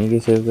පොට් එක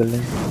මේකේ සේව්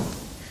කරලා.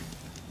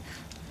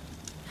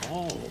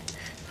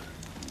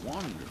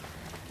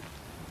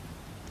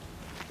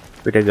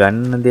 පිට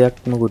ගන්න දෙයක්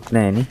මොකුත්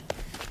නැහැ නේ.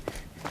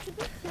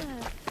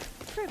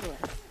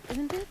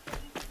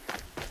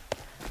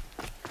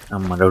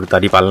 අම්මට උඩ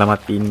තඩි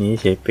පල්ලමක් ඉන්නේ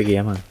ෂේප්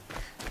එකේ යම.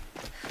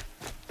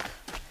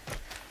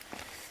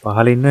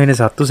 පහල ඉන්න වෙන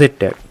සත්තු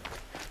සෙට් එකක්.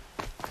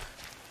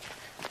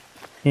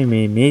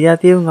 මේ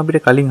જાතියුන්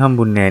අපිට කලින්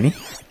හම්බුන්නේ නැහැ නේ.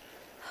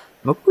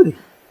 මොකද?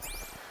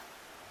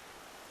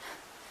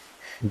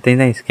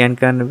 ඉතින් ස්කෑන්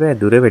කරන්න බෑ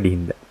දුර වැඩි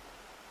හින්දා.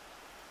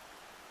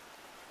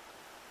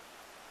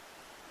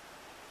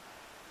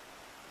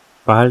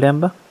 පහළට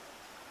යන්න බා.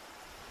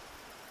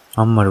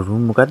 අම්මට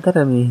රූම් මොකක්ද අර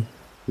මේ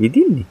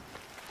විදින්නේ?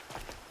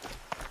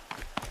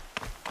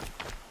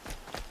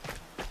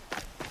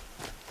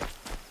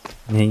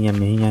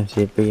 මෙහින්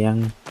ෂේප් එක යන්.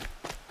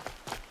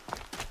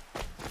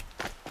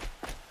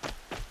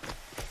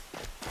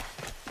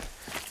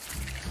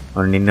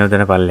 ඔන්න ඉන්න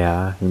උදන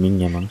පල්ලෙහා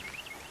හිමින් යමන්.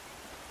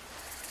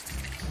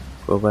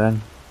 කොබලන්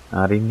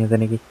ආරින්න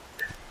එතනකි.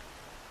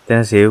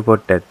 දැන් සේව්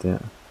පොට් එකක්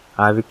තියෙනවා.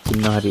 ආවික්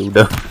ඉන්නවා හරි උඩ.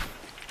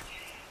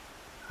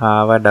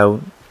 ආවා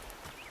ඩවුන්.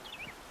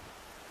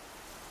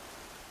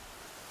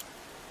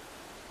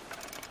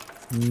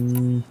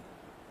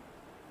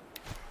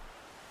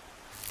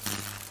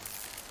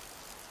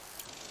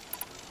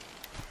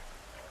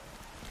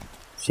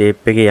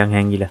 ෂේප් එකේ යන්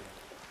හැංගිලා.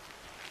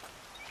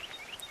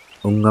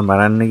 උංග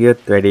මරන්න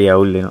ගියොත් වැඩේ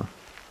අවුල් වෙනවා.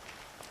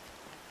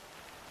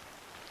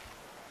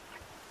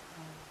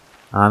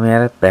 ආමේ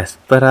අර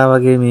පැස්පරා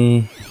වගේ මේ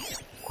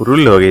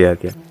කුරුල්ලෝ වගේ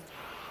જાතියක්.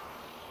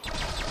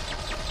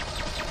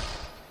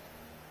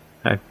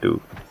 අට්ටු.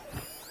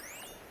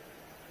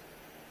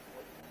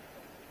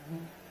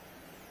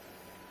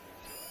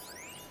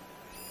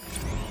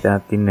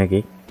 තාත්තින්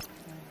නැගේ.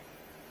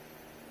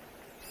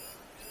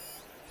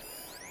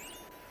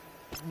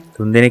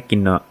 තුන් දෙනෙක්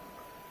ඉන්නවා.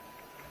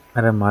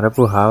 අර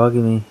මරපු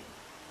හාවගේ මේ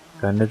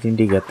ගන්න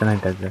තින්ටි ගත්ත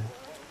නැටද?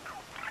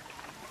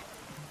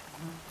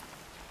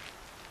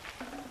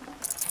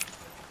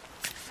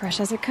 Fresh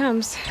as it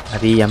comes.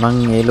 හරි යමන්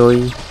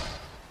එලෝයි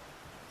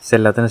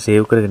ඉස්සෙල්ලා අතන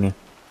සේව් කරගෙන යන්න.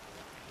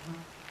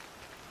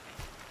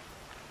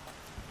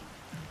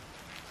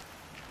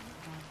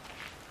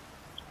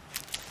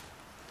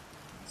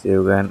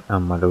 සේව් ගන්න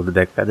අම්මට උඩ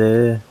දැක්කද?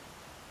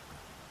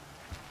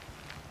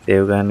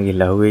 සේව් ගන්න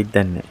ගිහලා හුවෙයිද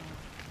දන්නේ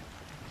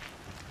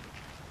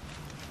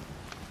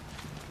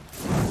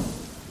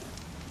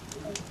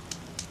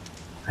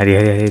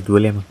නැහැ. හරි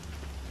දුවලෙම.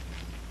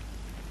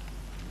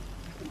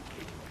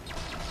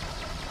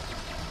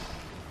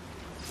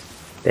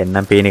 දැන්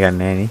නම් පේන ගන්න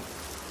නැහැ නේ.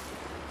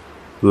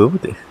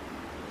 දුවමුද?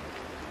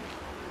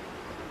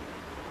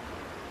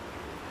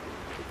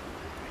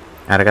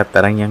 අරකට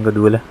තරන් යංග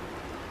දුවලා.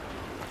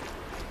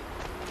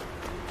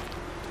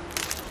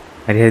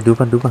 හරි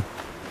දුවපන්.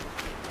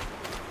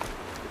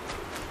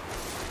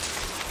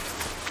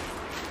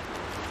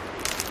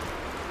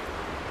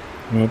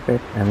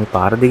 මේ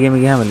පාර දිගේම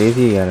ගියාම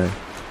ලේසි අර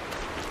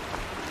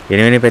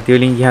වෙන පැති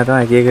වලින් ගියා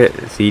තමයි එක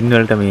සීන්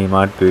වලට මේ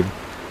මාට්ටු වෙන්නේ.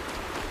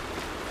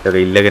 ඒක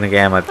ඉල්ලගෙන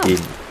කෑමක්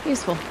තියෙන්නේ.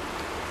 Useful.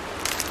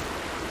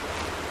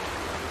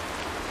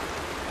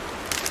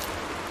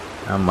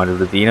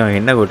 අම්මඩුට තියෙනවා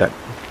හෙන්න කොටක්.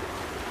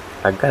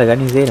 අක්කර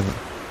ගන්නේ සේරම.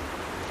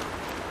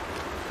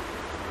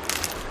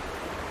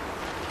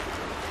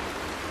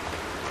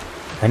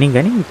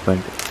 ගනින්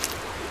ඉක්මනට.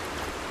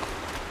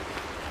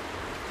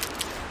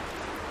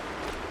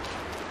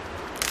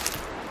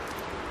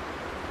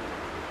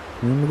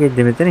 මේකෙද්ද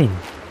මෙතන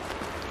ඉන්නේ.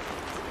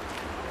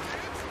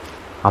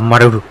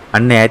 අම්මඩුරු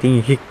අන්න ඈතින්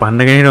එකෙක්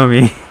පන්නගෙන එනවා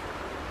මේ.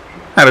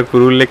 අර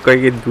කුරුල්ලෙක්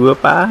වගේ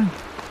දුවපා.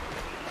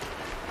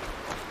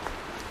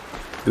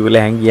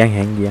 දුවලා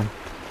හැංගියන්.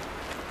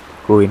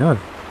 කො වෙනවද?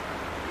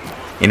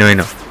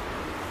 එනවා.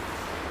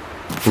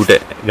 උඩ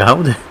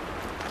ගහමුද?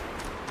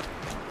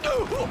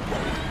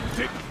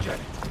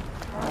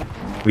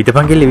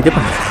 විදපන් කෙල්ල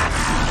විදපන්.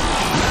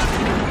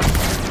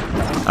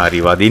 හරි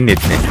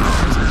වදින්නෙත් නෑ.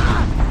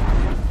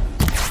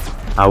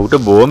 අවුට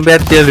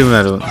බෝම්බයක් තියලා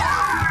තිබුණාලු.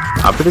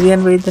 අපිට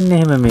කියන්න වෙයිදන්නේ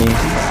එහෙම මේ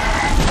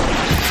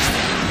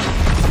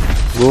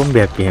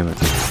බෝම්බයක් එහෙම.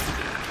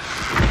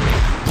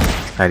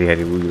 හරි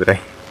ඉවරයි.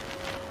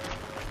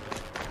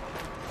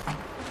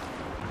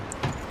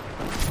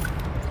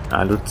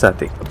 අලුත්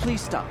සතෙක්.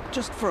 Please stop,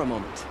 just for a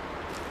moment.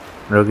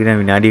 රෝගිනා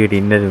විනාඩියකට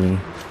ඉන්නද මේ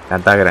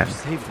කතා කරන්නේ.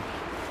 Save me.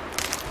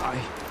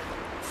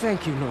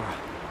 Thank you, Nora.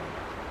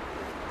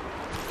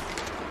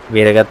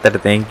 වේරගත්තට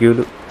thank you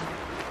ලු.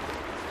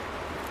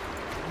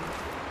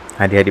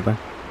 හරි බං.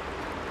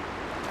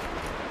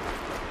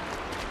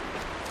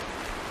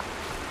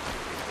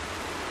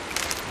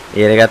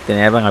 වේරගත්තේ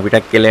නෑ බං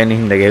අපිටක් කියලා වෙන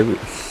හින්දා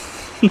ගැව්වේ.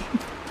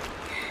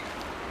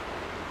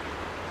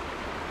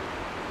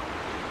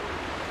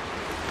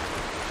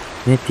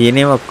 මේ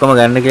තියෙනේම ඔක්කොම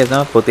ගන්න කියලා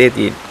තමයි පොතේ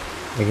තියෙන්නේ.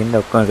 ඒකින්ද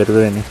ඔක්කොම එකතු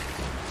කරන්නේ.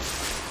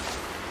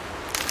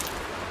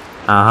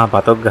 ආහා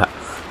පතොක් ගහ.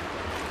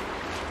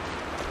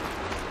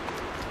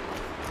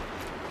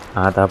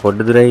 තා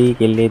පොඩ්ඩ දුරයි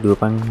කෙල්ලේ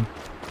දුවපන්.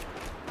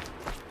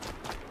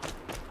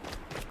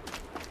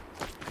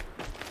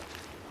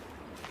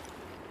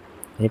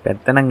 මේ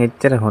පැත්ත නම්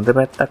එච්චර හොඳ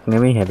පැත්තක්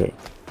නෙමෙයි හැබැයි.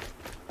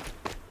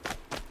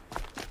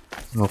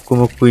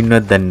 මොක්කු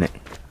ඉන්නවත් දන්නේ නැහැ.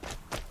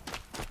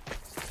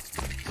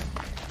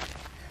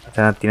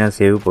 අතනක් තියෙන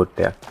සේව්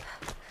පොට්ටයක්.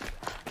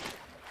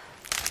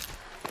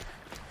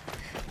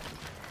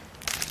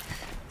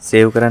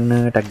 සේව් කරන්න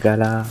ටක්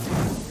ගාලා.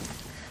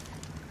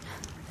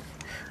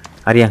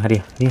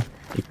 හරියන්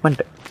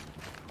ඉක්මනට.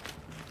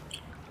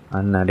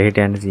 අන්න අරහෙට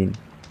යන්න සීන්.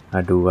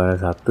 අඩු වල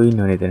සත්තු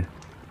ඉන්නවනේ එතන.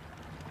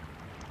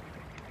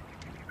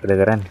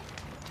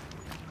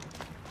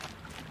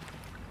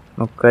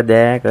 මොකද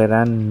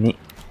කරන්නේ?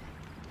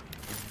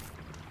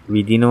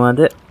 විදිනවද?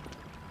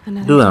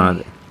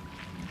 දුවනවද?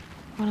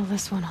 What'll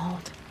this one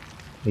hold?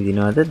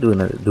 විදිනවද?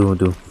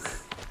 දුවනද?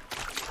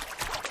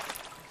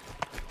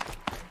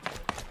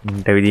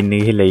 මන්ට විදින්න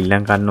ගිහිල්ලා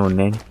ඉල්ලන් කන්න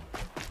ඕනේ නෑනේ.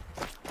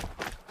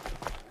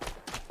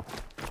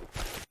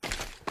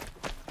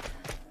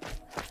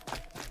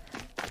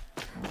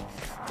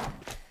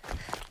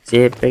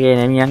 ෂේප් එකේ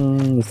නැමියන්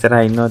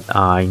ඉස්සරහා ඉන්නවත්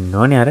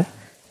ඉන්නෝනේ අර.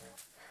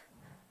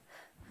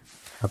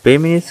 අපේ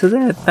මිනිස්සුද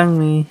නැත්තම්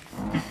මේ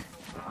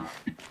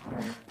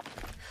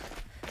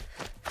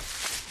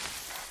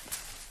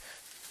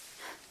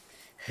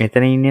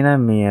මෙතන ඉන්නේ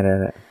නම් මේ අර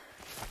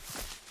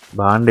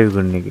භාණ්ඩ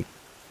විකුණන එකේ.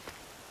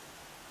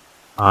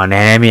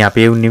 නෑ මේ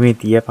අපේ උන් නෙමෙයි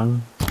තියපන්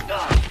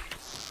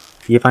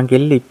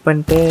කෙල්ල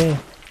ඉක්පන්ට.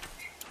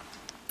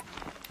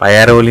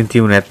 පයර වලින්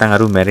තියු නැත්තම්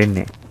අරු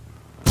මැරෙන්නේ.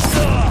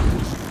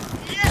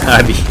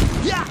 හරි.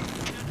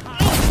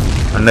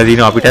 අන්න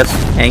දිනු අපිටත්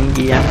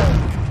ඇංගියා.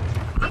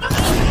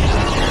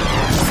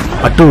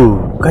 අටු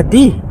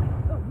කදී.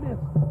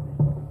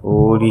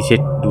 ඕලි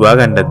ෂෙට් දුවා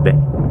ගන්නත් බෑ.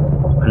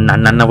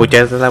 අන්න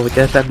පොචසලා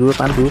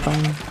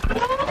දුවපන්.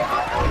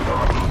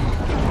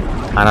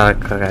 අර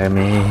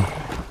මේ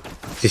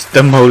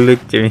සිස්ටම් මවුල්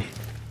වෙච්ච මේ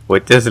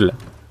පොචසලා.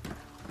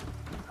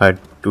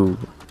 අටු.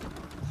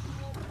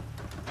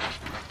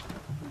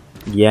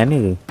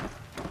 ගියානේ.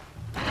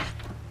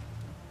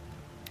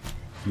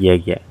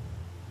 ගියා.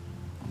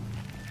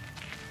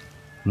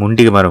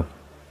 මුන්ටික මරු.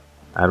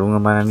 අරුංග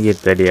මරන්න ගියත්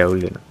වැඩි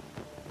අවුල් වෙනවා.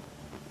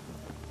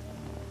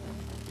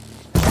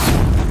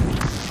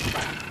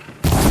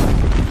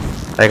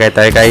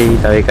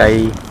 තව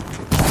එකයි.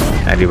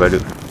 හරි බඩු.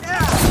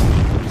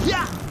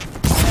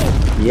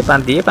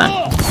 තියපන්.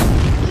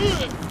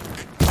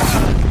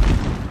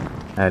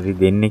 හරි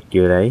දෙන්නෙක්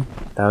ඉවරයි.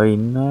 තව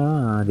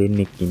ඉන්නවා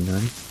දෙන්නෙක්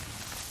ඉන්නවනේ.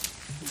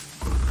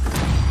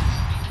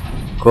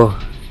 කො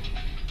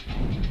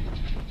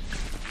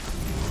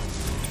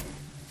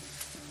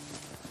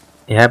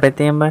එහා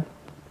පැත්තෙන් බං.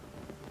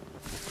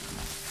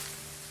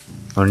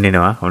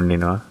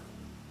 ඔන්නිනවා.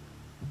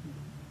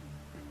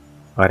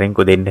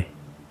 වරෙන්කෝ දෙන්න.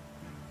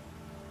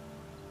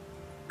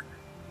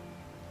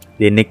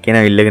 දෙන්නෙක්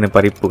කෙනා ඉල්ලගෙන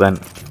පරිප්පු ගන්න.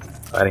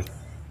 හරි.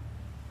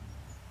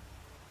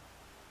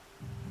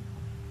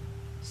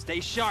 Stay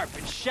sharp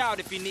and shout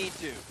if you need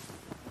to.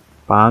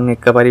 පාන්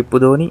එක්ක පරිප්පු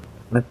දෝනි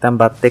නැත්නම්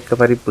බත් එක්ක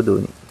පරිප්පු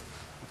දෝනි.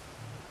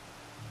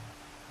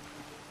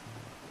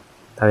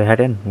 තව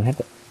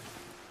එහාට.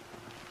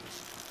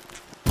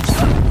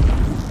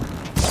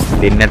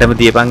 දෙන්නටම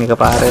තියපන්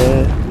එකපාර.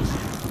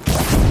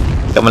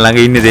 එකම ළඟ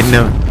ඉන්නේ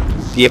දෙන්නම.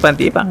 තියපන්.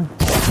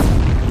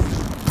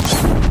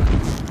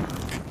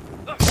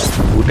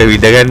 ඌට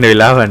විඩ ගන්න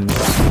වෙලාවන්නේ.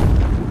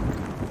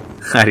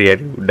 හරි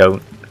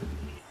ඩවුන්.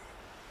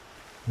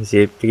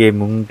 ෂේප් එකේ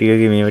මුං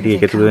ටිකගේ මේවා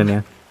ටික එකතු කරගෙන.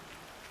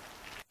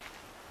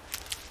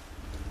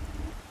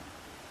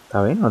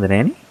 තව එනවද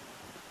නෑනේ?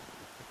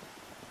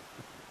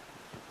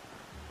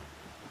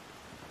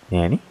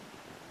 නෑනේ.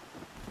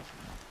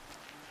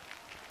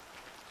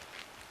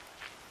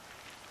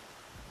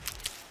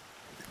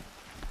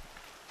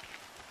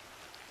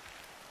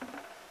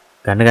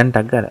 ගන්න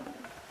ටක් ගාලා.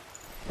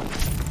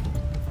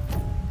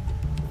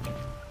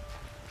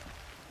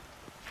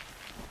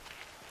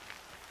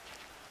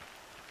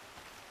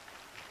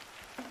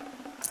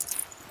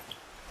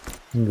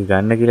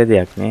 ගන්න කියලා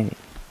දෙයක් නෑනේ.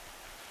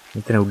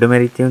 මෙතන උඩ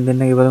මැරිච්ච උන්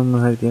දෙන්නගේ බලමු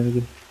මොනවද තියෙනවද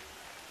කියලා.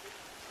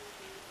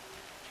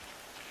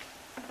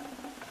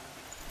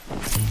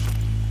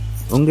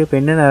 උන්ගේ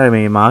පෙන්නන අර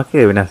මේ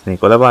මාකේ වෙනස්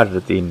නේ. කොළ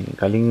පාටට තියෙන්නේ.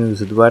 කලින්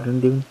සුදු පාටට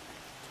තිබුණේ.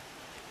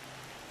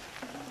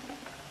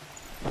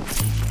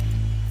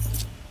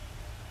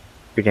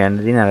 පිට යන්න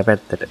දින අර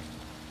පැත්තට.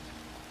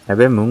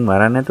 හැබැයි මුන්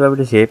මරන්න නැතුව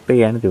අපිට ෂේප් එක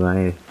යන්න තිබුණා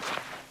නේද?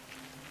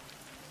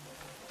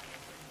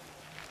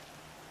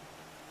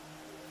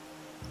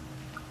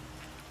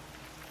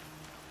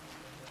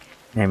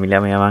 නෑ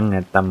මිලම යමන්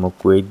නැත්තම්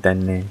මොක්කු වෙයිද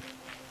දන්නේ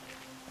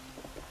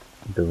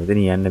නෑ. මෙතන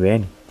යන්න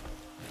බෑනේ.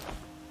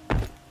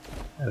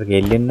 අර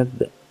ගෙල්ලෙන්නත්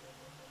බෑ.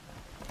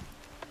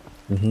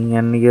 මෙහින්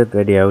යන්න ගියොත්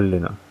වැඩි අවුල්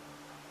වෙනවා.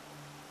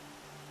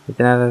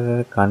 මෙතන අර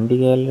කණ්ඩි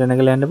කෑල්ල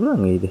නැගලා යන්න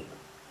පුළුවන් වේද?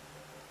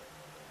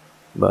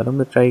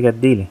 බලමු try එකක්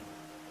දීලා.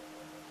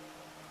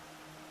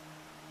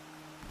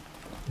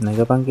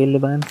 නගපන් කෙල්ල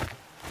බලන්න.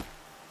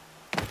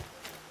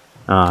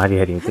 හරි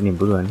එතනින්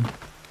පුළුවන්.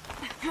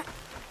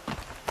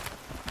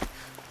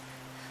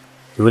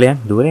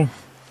 දුවලයන්.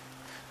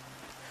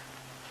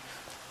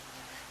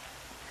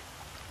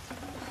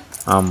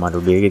 අම්මට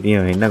උඩේගේ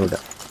තියෙන වෙන්න කොට.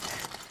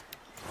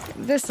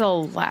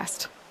 This'll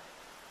last.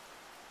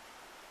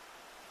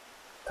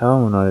 තව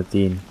මොනවද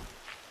තියෙන්නේ?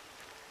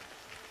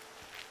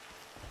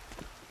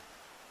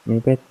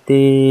 මේ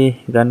පැත්තේ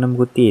ගන්න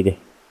මොකුත් තියෙද?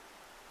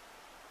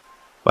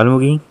 බලමු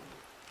ගිහින්.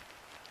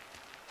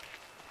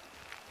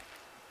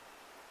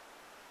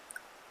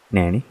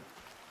 නෑනේ.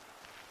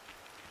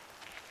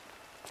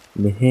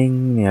 මෙහෙන්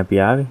අපි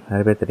ආවේ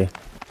හරි පැත්තට.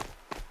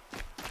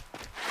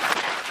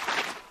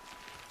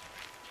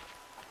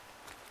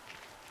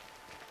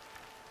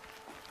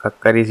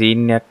 කක්කරි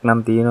සීන් එකක් නම්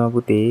තියෙනවා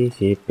පුතේ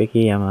ෂේප්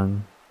එකේ යමන්.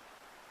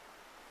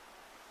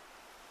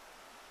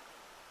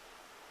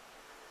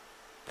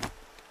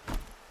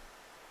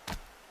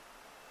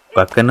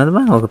 කක් කරනවද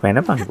බං? ඕක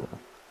පැනපන්කෝ.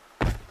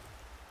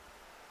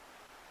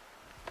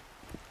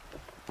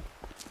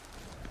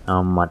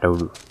 අම්මට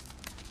උඩු.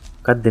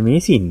 මොකද්ද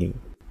මේ සීන් එක?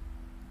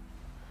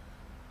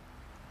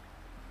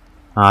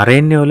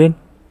 ආරෙන්නේ ඔලෙන්.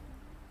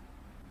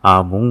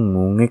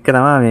 මුන් එක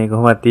තමයි මේ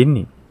කොහොමද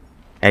ඉන්නේ.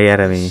 ඇයි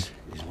අර මේ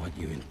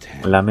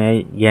ළමයි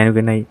ගෑනු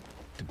කෙනයි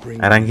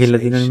අරන්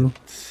ගිහලා තිනවනේ මු.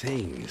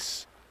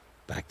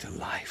 Back to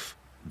life.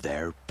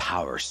 Their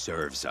power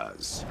serves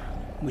us.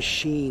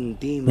 Machine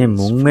demons. මේ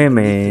මුන්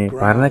මේ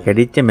පරණ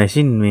කැඩිච්ච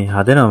මැෂින් මේ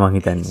හදනවා මං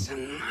හිතන්නේ.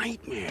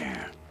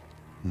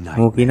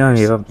 මූ කියනවා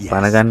මේව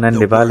පණ ගන්නන්න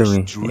දෙපාලු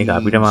මේ. ඒක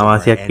අපිටම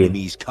අවාසියක්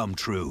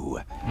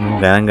කියලා.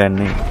 ගණන්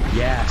ගන්නෑ.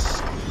 Yes.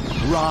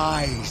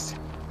 Rise.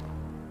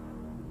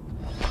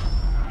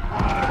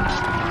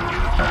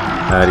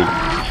 හරි.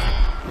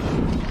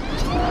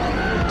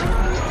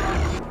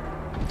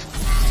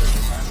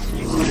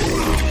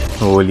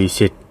 Holy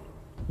shit.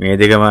 මේ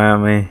දෙක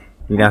මම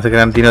විනාශ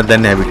කරන්න තියනවද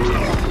දන්නේ නැහැ අපිට.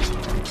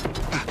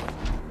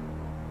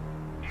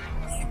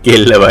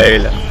 කෙල්ල බය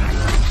වෙලා.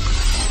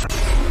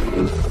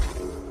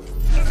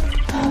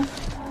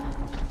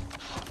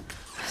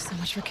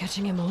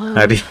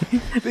 හරි.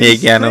 මේ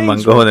කියනවා මං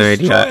කොහොමද මේ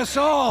ටික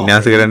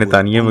විනාශ කරන්නේ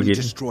තනියම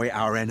කියලා.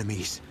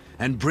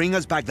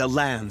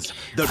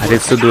 හරි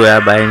සුදු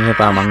ඔයා බය වෙන්න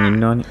එපා මං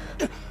ඉන්නවනේ.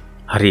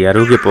 හරි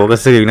අරුගේ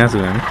ફોකස් එක විනාශ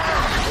වෙනවා.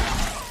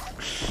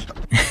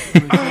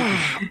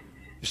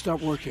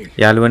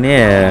 යාළුවනේ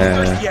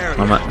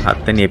මම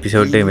 7 වෙනි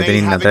එපිසෝඩ් එක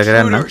මෙතනින් නතර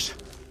කරන්න.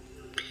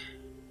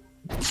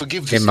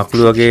 මේ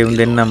මකුළු වගේ උන්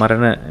දෙන්න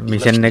මරණ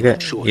මිෂන් එක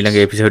ඊළඟ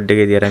එපිසෝඩ්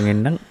එකේදී අරන්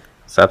එන්නම්.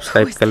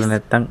 subscribe කරලා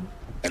නැත්නම්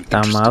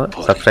තාම ආව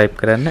subscribe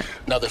කරන්න.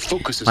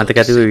 මතක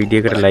ඇතිව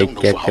වීඩියෝ එකට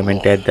like එකක්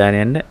comment එකක් දාන්න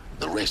යන්න.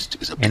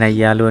 එහෙනම්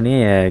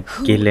යාළුවනේ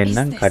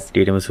කිල්ලෙන්නම්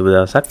කට්ටියටම සුබ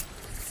දවසක්.